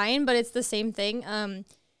line, but it's the same thing.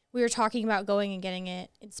 we were talking about going and getting it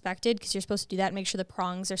inspected because you're supposed to do that and make sure the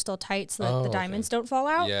prongs are still tight so that the diamonds don't fall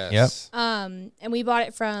out. Yes. And we bought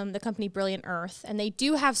it from the company Brilliant Earth, and they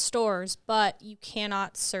do have stores, but you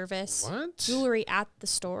cannot service jewelry at the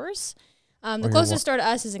stores. The closest store to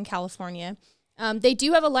us is in California. They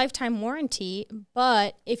do have a lifetime warranty,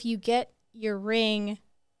 but if you get your ring,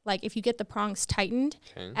 like if you get the prongs tightened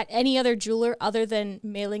at any other jeweler other than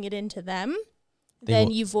mailing it into them,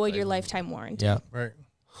 then you void your lifetime warranty. Yeah. Right.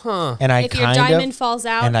 Huh. And I If your diamond falls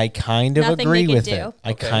out, and I kind of nothing agree they with can it. do.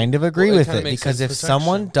 I Okay. kind of agree Well, it with kinda it makes because if sense.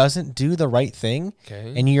 someone doesn't do the right thing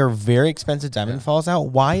and your very expensive diamond falls out,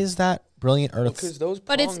 why is that Brilliant Earth? Because those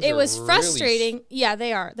but prongs it are was really frustrating. Yeah,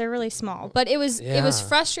 they are. They're really small. But it was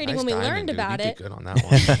frustrating Nice when we diamond, learned dude. about You it. did good on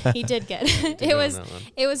that one. He did good. good It on was that one.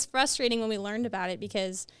 it was frustrating when we learned about it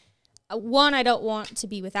because one, I don't want to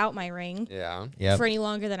be without my ring Yeah. for any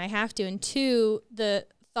longer than I have to, and two, the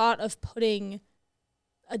thought of putting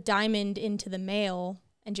a diamond into the mail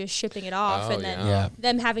and just shipping it off Oh, and then yeah.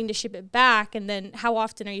 them having to ship it back, and then how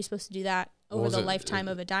often are you supposed to do that over Was the it- lifetime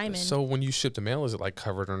of a diamond? So when you ship the mail, is it like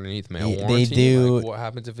covered underneath mail They warranty? do- Like, what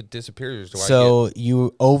happens if it disappears? Do So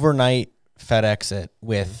you overnight FedEx it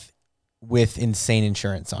with insane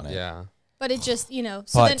insurance on I it. get? Yeah. but it just, But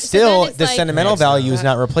then still, it's the like, sentimental Yeah, value is that-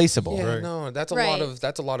 not replaceable. Yeah, Right. no, that's a Right.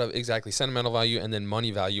 lot of exactly sentimental value and then money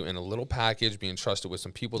value in a little package being trusted with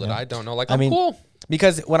some people that I don't know. Like, I mean, cool.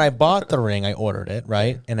 Because when I bought the ring, I ordered it,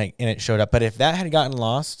 right? And it showed up. But if that had gotten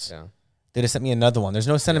lost, Yeah. they'd have sent me another one. There's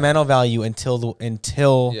no sentimental value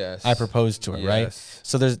until Yes. I proposed to her, right? Yes.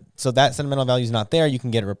 So that sentimental value is not there. You can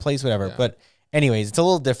get it replaced, whatever. Yeah. But anyways, it's a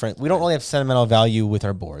little different. We don't really have sentimental value with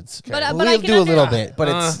our boards. But we I can do a little understand. bit, but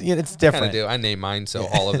it's Kind different. of do. I name mine, so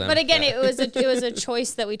all of them. But again, it was a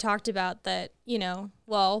choice that we talked about that,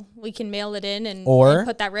 well, we can mail it in and Or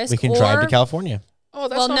put that risk. we can drive to California. oh,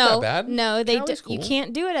 that's well, not no, that bad. no, Cali's you cool.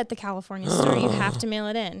 can't do it at the California store. You have to mail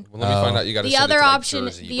it in. Well, let me find out. You got to The other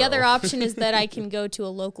option, is that I can go to a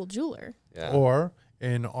local jeweler. Yeah. Or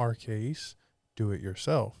in our case, do it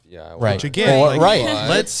yourself. Yeah. Right. Which again, Or- like, right.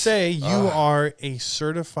 let's say you are a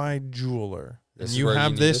certified jeweler and This is you where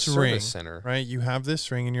have need a this service ring, center. right? You have this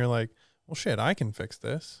ring and you're like, well, shit, I can fix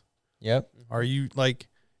this. Yep. Are you like,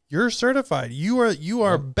 you're certified. You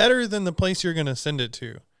are better than the place you're going to send it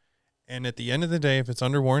to. And at the end of the day, if it's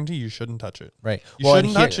under warranty, you shouldn't touch it. Right. You and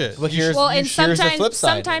shouldn't touch it. Well, You here's, Well, and here's the flip sometimes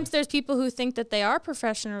side. sometimes there's people who think that they are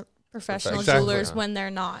professional Exactly. jewelers Yeah. when they're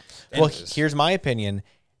not. Well, And- here's my opinion.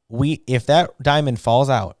 If that diamond falls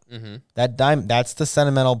out, that's the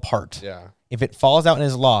sentimental part. Yeah. If it falls out and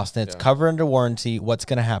is lost and it's Yeah. covered under warranty, what's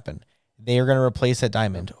going to happen? They are going to replace that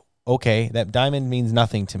diamond. Okay, that diamond means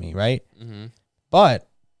nothing to me, right? Mm-hmm. But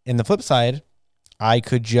in the flip side, I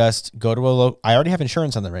could just go to I already have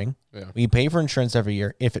insurance on the ring. Yeah. We pay for insurance every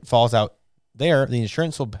year. If it falls out there, the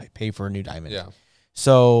insurance will pay for a new diamond. Yeah.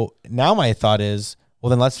 So now my thought is, well,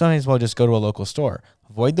 then let's might as well just go to a local store,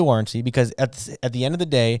 avoid the warranty, because at the end of the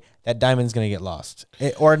day, that diamond's going to get lost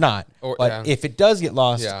or not. But if it does get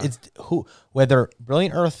lost, it's whether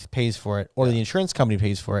Brilliant Earth pays for it or the insurance company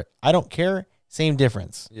pays for it. I don't care. Same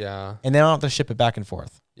difference. Yeah. And then I don't have to ship it back and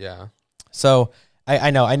forth. Yeah. So I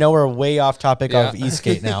know we're way off topic of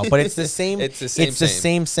Eastgate now, but it's the same. It's the same. It's the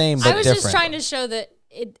same, but I was different. just trying to show that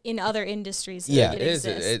in other industries, Yeah. it It is.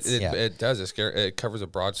 exists. It does. It covers a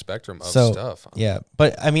broad spectrum of So, stuff. Yeah,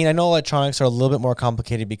 but I mean, I know electronics are a little bit more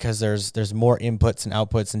complicated because there's more inputs and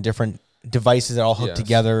outputs and different devices that all hook Yes.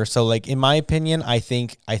 together. So, like in my opinion, I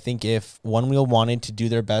think if One Wheel wanted to do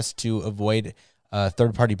their best to avoid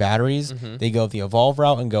third-party batteries, they go the Evolve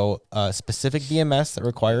route and go specific BMS that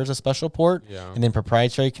requires a special port, and then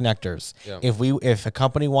proprietary connectors. Yeah. If a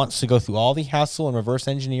company wants to go through all the hassle and reverse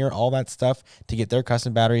engineer all that stuff to get their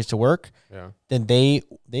custom batteries to work, then they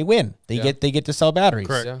win. They get to sell batteries.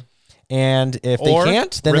 Correct. Yeah. And if Or they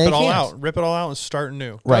can't, then rip they it all can't. out. Rip it all out and start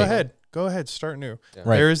new. Right. Go ahead, start new.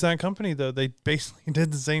 Right. There is that company though. They basically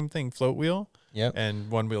did the same thing. Float Wheel. Yep. And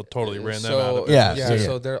One Wheel totally ran them So, out of it. Yeah.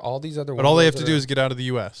 So there are all these other. But all they have to ones do that is get out of the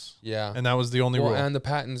U.S. Yeah. And that was the only Well, rule. and the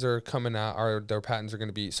patents are coming out. Their patents are going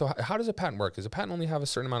to be. So how does a patent work? Does a patent only have a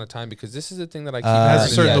certain amount of time? Because this is the thing that I keep. It has a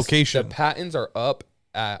hearing. certain yes. location. The patents are up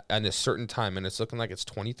at a certain time, and it's looking like it's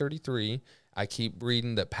 2033. I keep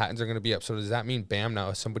reading that patents are going to be up. So does that mean, bam,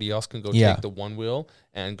 now somebody else can go take the One Wheel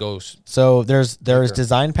and go? So there's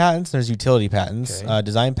design patents, there's utility patents. Okay.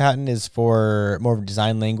 Design patent is for more of a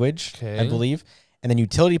design language, I Okay. believe. And then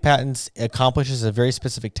utility patents accomplishes a very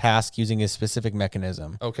specific task using a specific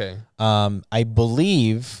mechanism. Okay. I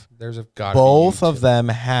believe There's a got both of them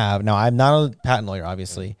have. Now, I'm not a patent lawyer,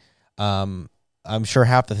 obviously. I'm sure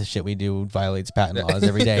half of the shit we do violates patent laws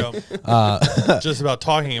every day. Just about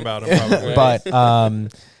talking about them, probably.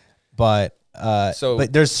 But but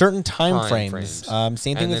but there's certain time frames. frames.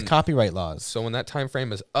 Same thing with copyright laws. So when that time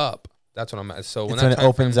frame is up, that's what I'm at. So when It's when that it time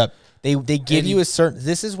opens frame, up, they give you a certain.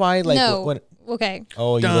 This is why like No. Okay.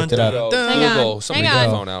 Oh, you Dun, looked it dun, up. dun. Hang Google, on. somebody Hang get on.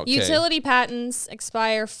 the phone out. Okay. Utility patents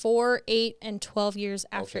expire 4, 8, and 12 years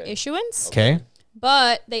after Okay. issuance, Okay.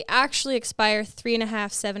 but they actually expire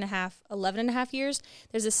 3.5, 7.5, 11.5 years.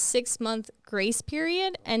 There's a 6-month grace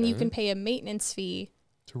period, and you can pay a maintenance fee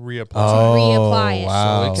To reapply. Oh, reapply it.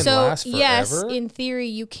 wow. So it can so last yes, forever? in theory,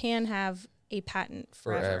 you can have a patent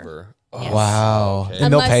forever. Oh, Yes. Wow. okay.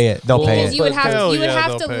 And they'll pay it. They'll pay Because it. you would But have hell you would yeah,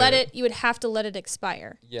 have to they'll let pay it you would have to let it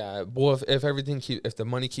expire. Yeah, well, if everything if the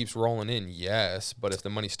money keeps rolling in, yes. But if the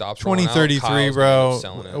money stops rolling out, 2033, Kyle's gonna end bro. up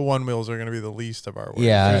selling it. One wheels are going to be the least of our worries.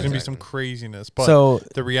 Yeah. There's going to be Exactly. some craziness, but So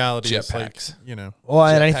the reality is like, Jetpacks. well,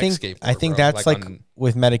 and I Jetpack think skateboard, bro. that's like on-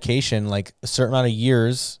 with medication, like a certain amount of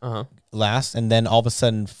years Uh-huh. last, and then all of a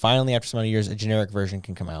sudden, finally after some amount of years, a generic version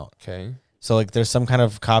can come out. Okay. So like, there's some kind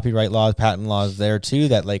of copyright laws, patent laws there too.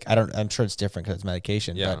 That like, I'm sure it's different because it's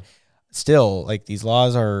medication, Yeah. but still, like these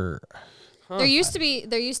laws are. There used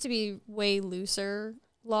to be way looser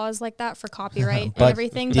laws like that for copyright and But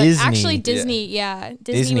everything. Disney- but actually Disney,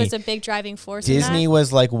 Disney was a big driving force in Disney that.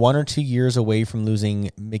 was like 1 or 2 years away from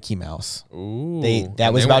losing Mickey Mouse. Ooh. That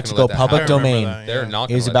And was they about weren't to gonna go let that public happen. domain. They're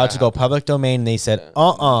not. It was gonna let about that to go happen. public domain. They said,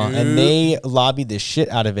 and they lobbied the shit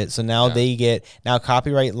out of it. So now now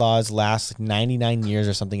copyright laws last 99 years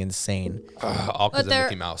or something insane. All because of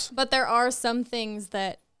Mickey Mouse. But there are some things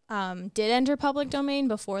that did enter public domain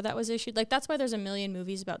before that was issued. Like that's why there's a million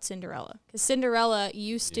movies about Cinderella, because Cinderella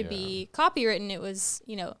used to be copywritten. It was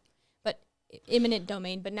but eminent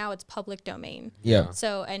domain, but now it's public domain. Yeah.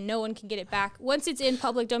 So and no one can get it back once it's in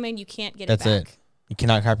public domain. You can't get That's it back. it. You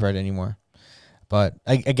cannot copyright it anymore. But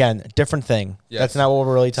again, different thing. Yes. That's not what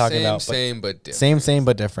we're really talking about. But Same, but different. same,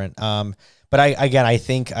 but different. But I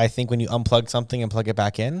think when you unplug something and plug it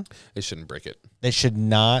back in, It shouldn't break it. it should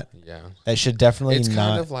not. Yeah. That should definitely It's not.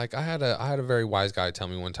 kind of like I had a very wise guy tell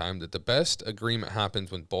me one time that the best agreement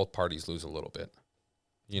happens when both parties lose a little bit.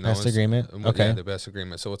 You know, Best agreement? Yeah, Okay. the best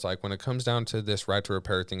agreement. So it's like when it comes down to this right to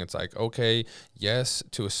repair thing, it's like, okay, yes,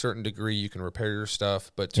 to a certain degree you can repair your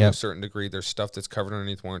stuff, but to a certain degree there's stuff that's covered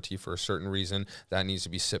underneath warranty for a certain reason that needs to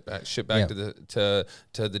be shipped back to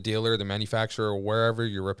the dealer, the manufacturer, or wherever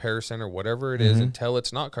your repair center, whatever it is, until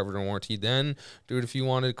it's not covered in warranty. Then, dude, if you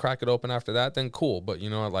want to crack it open after that, then cool. But you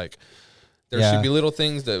know, like there should be little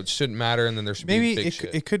things that shouldn't matter, and then there should be big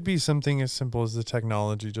shit. it could be something as simple as the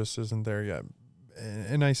technology just isn't there yet.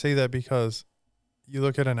 And I say that because you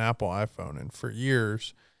look at an Apple iPhone, and for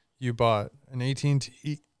years you bought an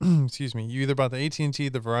AT&T, excuse me, you either bought the AT&T,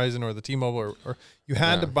 the Verizon, or the T-Mobile, or you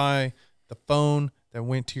had to buy the phone that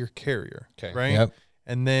went to your carrier, right? Yep.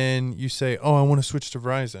 And then you say, oh, I want to switch to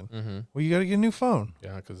Verizon. Well, you got to get a new phone.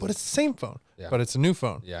 Yeah, because But it's the same phone, but it's a new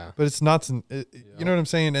phone. Yeah. But it's not, you know what I'm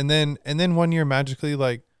saying? And then 1 year magically,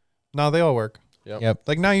 like, now they all work. Yep.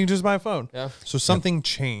 Like now you just buy a phone. Yeah. So something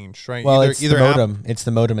changed, right? Well, it's the modem. It's the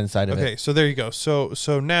modem inside of it. Okay, so there you go. So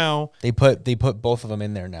now They put both of them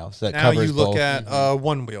in there now, so that now covers you look both. at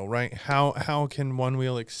One Wheel, right? How can One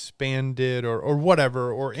Wheel expand it or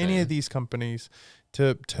whatever, or any of these companies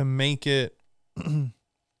to make it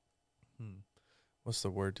what's the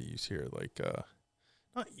word to use here? Like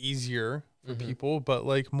not easier for people, but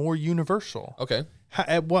like more universal. Okay.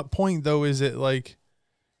 At what point though is it like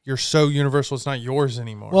you're so universal it's not yours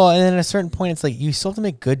anymore? Well, and then at a certain point, it's like you still have to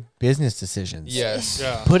make good business decisions. Yes.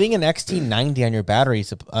 yeah. Putting an XT90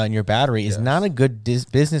 on your battery is not a good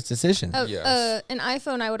business decision. Yes. An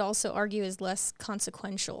iPhone, I would also argue, is less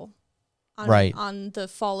consequential Right. on the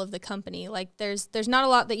fall of the company. Like there's not a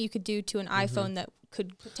lot that you could do to an iPhone that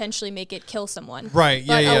could potentially make it kill someone. Right.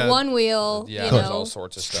 But Yeah. a One Wheel, Yeah, you there's know, all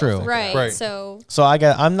sorts of It's stuff. true. that could right. happen. Right. So So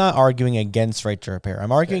I'm not arguing against right to repair.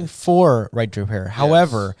 I'm arguing for right to repair.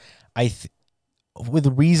 However, with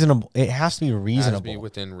reasonable, it has to be It has to reasonable. be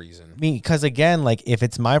within reason. I mean, because again, like if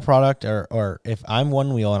it's my product or if I'm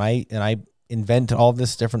One Wheel and I invent all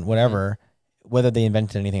this different whatever, whether they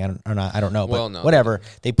invented anything or not, I don't know. Well, but no. whatever,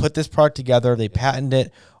 they put this product together, they patent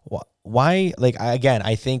it. Why? Like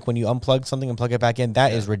I think when you unplug something and plug it back in,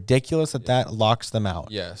 that is ridiculous. That locks them out.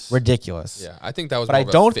 Yes. Ridiculous. Yeah, I think that was. But more I of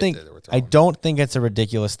a don't fit think that they were I throwing. don't think it's a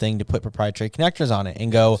ridiculous thing to put proprietary connectors on it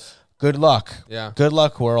and go, good luck. Yeah. Good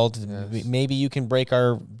luck, world. Yes. Maybe you can break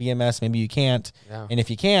our BMS. Maybe you can't. Yeah. And if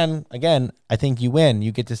you can, again, I think you win.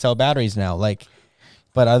 You get to sell batteries now. Like,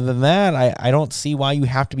 but other than that, I don't see why you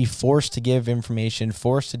have to be forced to give information,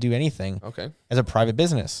 forced to do anything Okay. as a private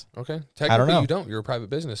business. Okay. I don't Technically, know. you don't. You're a private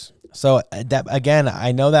business. So that again,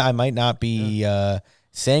 I know that I might not be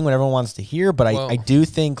saying what everyone wants to hear, but I do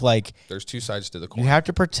think like there's two sides to the coin. You have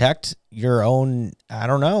to protect your own. I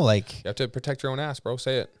don't know, like you have to protect your own ass, bro.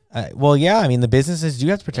 Say it. Well, yeah. I mean, the businesses do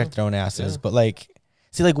have to protect their own asses, but like,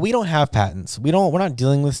 see, like we don't have patents. We're not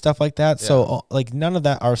dealing with stuff like that. So like none of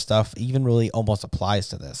that our stuff even really almost applies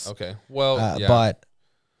to this. Okay. Well, but.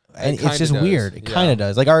 And it's just weird. It kind of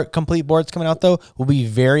does. Like our complete boards coming out though will be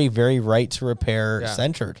very, very right to repair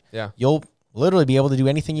centered. Yeah. You'll literally be able to do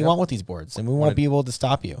anything you want with these boards, and we won't be able to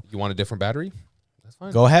stop you. You want a different battery? That's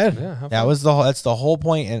fine. Go ahead. Yeah. That's the whole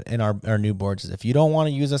point in our new boards is if you don't want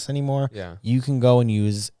to use us anymore, you can go and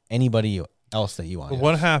use anybody else that you want. But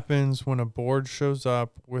what happens when a board shows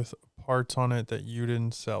up with parts on it that you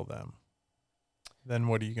didn't sell them? Then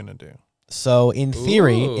what are you gonna do? So in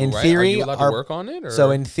theory, are you allowed to work on it? Or?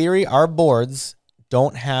 So in theory, our boards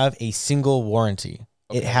don't have a single warranty.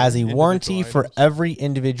 Okay. It has a warranty for every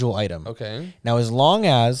individual item. Okay. Now, as long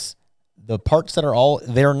as the parts that are all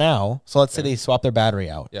there now, so let's say they swap their battery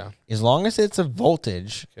out. Yeah. As long as it's a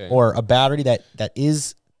voltage or a battery that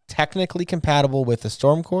is technically compatible with the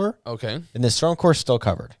Stormcore, then the Stormcore is still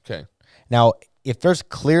covered. Okay. Now, if there's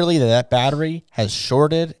clearly that battery has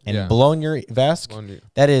shorted and blown your Vesk,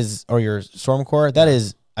 that is, or your Stormcore, that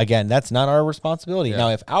is, again, that's not our responsibility. Now,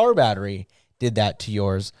 if our battery did that to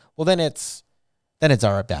yours, well, then it's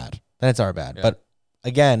our bad. Then it's our bad. But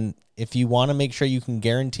again, if you want to make sure you can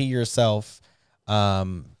guarantee yourself,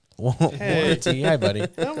 warranty, hi buddy.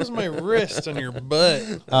 That was my wrist on your butt.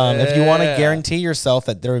 If you want to guarantee yourself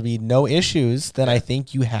that there would be no issues, then I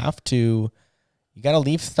think you have to. You got to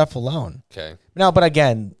leave stuff alone. Okay. No, but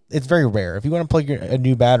again, it's very rare. If you want to plug a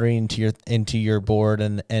new battery into your board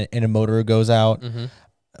and a motor goes out,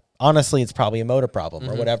 honestly, it's probably a motor problem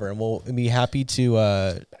or whatever, and we'll be happy to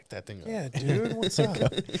back that thing up. Yeah, dude, what's up?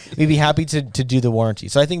 We'd be happy to do the warranty.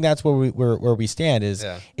 So I think that's where we stand is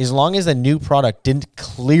as long as the new product didn't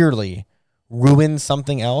clearly ruin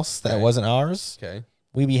something else that wasn't ours. Okay.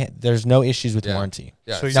 There's no issues with warranty.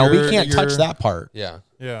 Yeah. So now we can't touch that part. Yeah.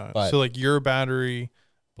 Yeah. But, so like your battery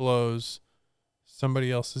blows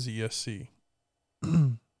somebody else's ESC.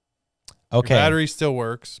 Okay. Your battery still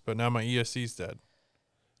works, but now my ESC's dead.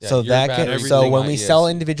 Yeah, so when we sell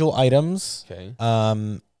individual items,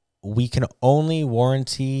 we can only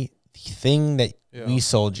warranty the thing that we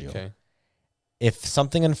sold you. Okay. If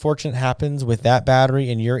something unfortunate happens with that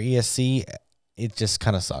battery and your ESC, it just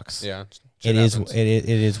kind of sucks. Yeah. It is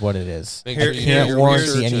what it is. Make sure you can't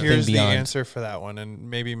warranty anything here's beyond. The answer for that one, and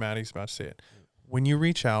maybe Maddie's about to say it. When you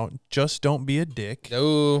reach out, just don't be a dick.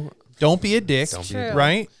 No. Don't be a dick, True.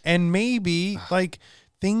 right? And maybe like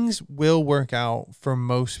things will work out for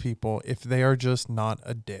most people if they are just not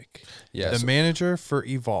a dick. Yes. The manager for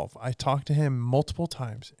Evolve, I talked to him multiple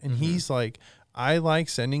times, and he's like, I like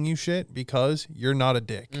sending you shit because you're not a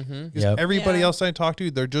dick. Because everybody else I talk to,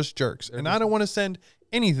 they're just jerks. And I don't want to send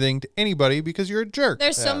anything to anybody because you're a jerk.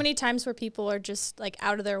 There's so many times where people are just like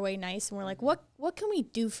out of their way nice, and we're like, what can we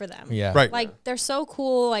do for them? Yeah. Right. Like they're so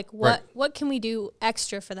cool. Like what can we do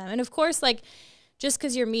extra for them? And of course, like just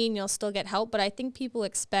because you're mean, you'll still get help. But I think people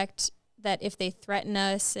expect that if they threaten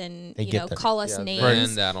us and call us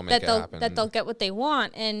names, that they'll get what they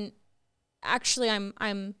want. And actually,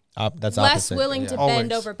 I'm that's less opposite. willing to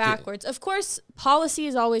bend over backwards. Of course, policy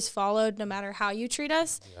is always followed no matter how you treat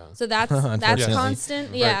us. So that's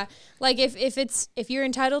constant. Yeah. Like if you're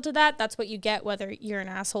entitled to that, that's what you get, whether you're an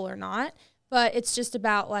asshole or not. But it's just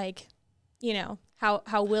about like,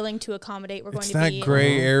 how willing to accommodate we're going to be. It's that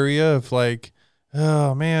gray area of like,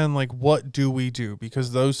 oh man, like what do we do?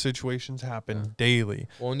 Because those situations happen daily.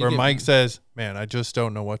 Well, where Mike says, man, I just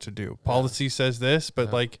don't know what to do. Policy says this,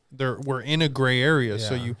 but like we're in a gray area.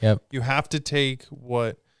 So you have to take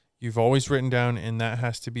what you've always written down, and that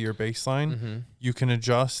has to be your baseline. You can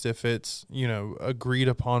adjust if it's, agreed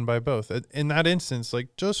upon by both. In that instance,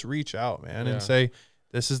 like just reach out, man, and say,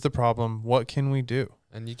 this is the problem. What can we do?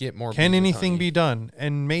 And you get more. Can anything be done?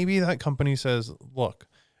 And maybe that company says, look,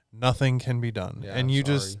 nothing can be done. And you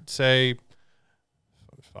just say,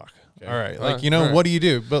 fuck. Okay. All right. Like, what do you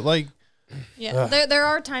do? But like, there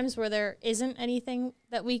are times where there isn't anything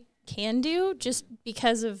that we can do just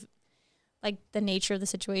because of like the nature of the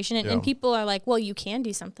situation. And people are like, well, you can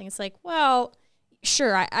do something. It's like, well,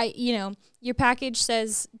 sure. I your package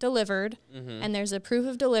says delivered and there's a proof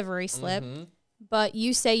of delivery slip, but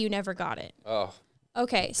you say you never got it. Oh.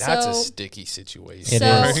 Okay, that's a sticky situation. It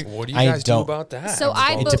is. What do you guys do about that? So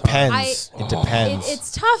it depends. It depends.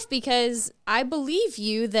 It's tough because I believe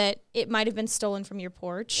you that it might have been stolen from your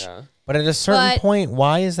porch. Yeah. But at a certain point,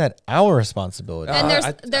 why is that our responsibility?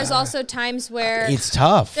 And there's also times where it's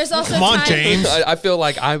tough. There's also Come on, James. I feel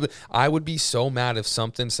like I would be so mad if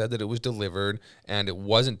something said that it was delivered and it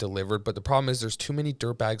wasn't delivered. But the problem is there's too many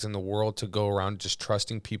dirtbags in the world to go around just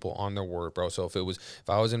trusting people on their word, bro. So if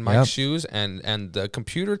I was in Mike's shoes and the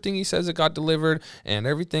computer thing he says it got delivered and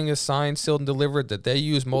everything is signed, sealed, and delivered that they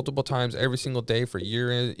use multiple times every single day for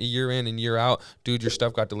year in and year out, dude, your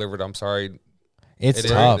stuff got delivered. I'm sorry. It's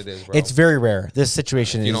tough. It's very rare. This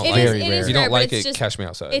situation is very rare. If you don't like it, catch me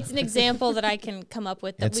outside. It's an example that I can come up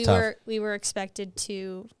with that we were expected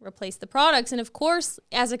to replace the products. And of course,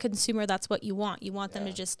 as a consumer, that's what you want. You want them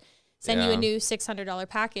to just send you a new $600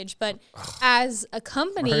 package. But as a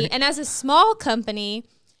company and as a small company,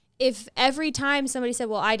 if every time somebody said,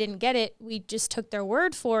 well, I didn't get it, we just took their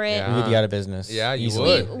word for it. We would be out of business. Yeah, you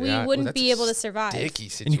would. We wouldn't be able to survive.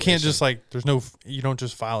 And you can't just you don't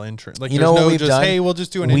just file insurance. Like, you know what we've done? Hey, we'll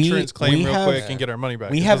just do an insurance claim real quick and get our money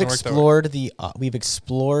back. We have explored we've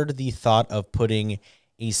explored the thought of putting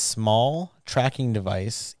a small tracking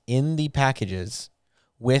device in the packages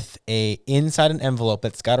with inside an envelope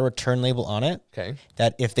that's got a return label on it. Okay.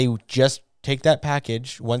 That if they just take that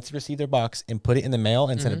package once they receive their box and put it in the mail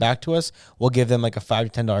and send it back to us, we'll give them like a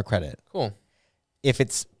 $5 to $10 credit. Cool.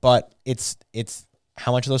 It's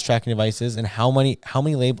how much of those tracking devices and how many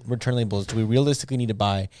return labels do we realistically need to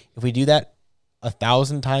buy? If we do that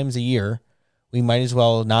 1,000 times a year, we might as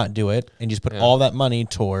well not do it and just put all that money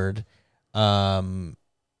toward R&D.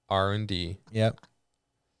 Yep.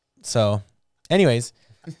 So, anyways,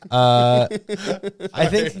 I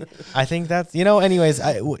think that's, anyways,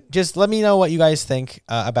 just let me know what you guys think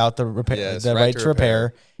about the repair, the right to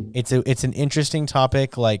repair. It's an interesting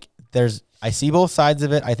topic. Like I see both sides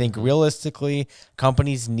of it. I think realistically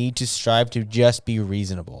companies need to strive to just be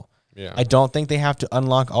reasonable. Yeah. I don't think they have to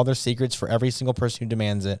unlock all their secrets for every single person who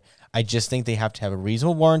demands it. I just think they have to have a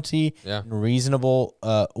reasonable warranty and a reasonable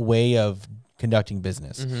way of conducting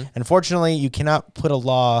business. Unfortunately, you cannot put a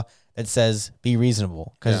law that says be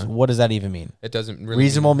reasonable, because what does that even mean? It doesn't really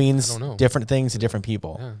reasonable means different things to different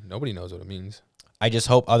people. Yeah, nobody knows what it means. I just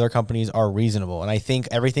hope other companies are reasonable. And I think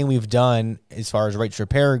everything we've done as far as right to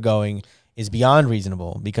repair going is beyond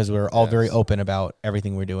reasonable, because we're all very open about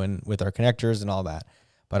everything we're doing with our connectors and all that.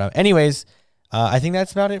 But anyways, I think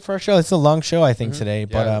that's about it for our show. It's a long show, I think, today.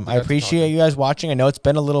 But I appreciate you guys watching. I know it's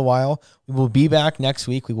been a little while. We will be back next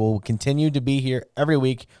week. We will continue to be here every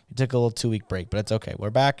week. We took a little 2-week break, but it's okay.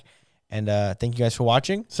 We're back. And thank you guys for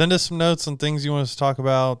watching. Send us some notes on things you want us to talk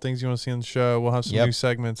about, things you want to see on the show. We'll have some new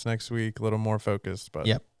segments next week, a little more focused. But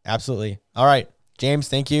yep, absolutely. All right. James,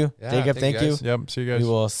 thank you. Jacob, thank you. Yep, see you guys. We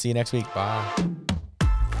will see you next week. Bye.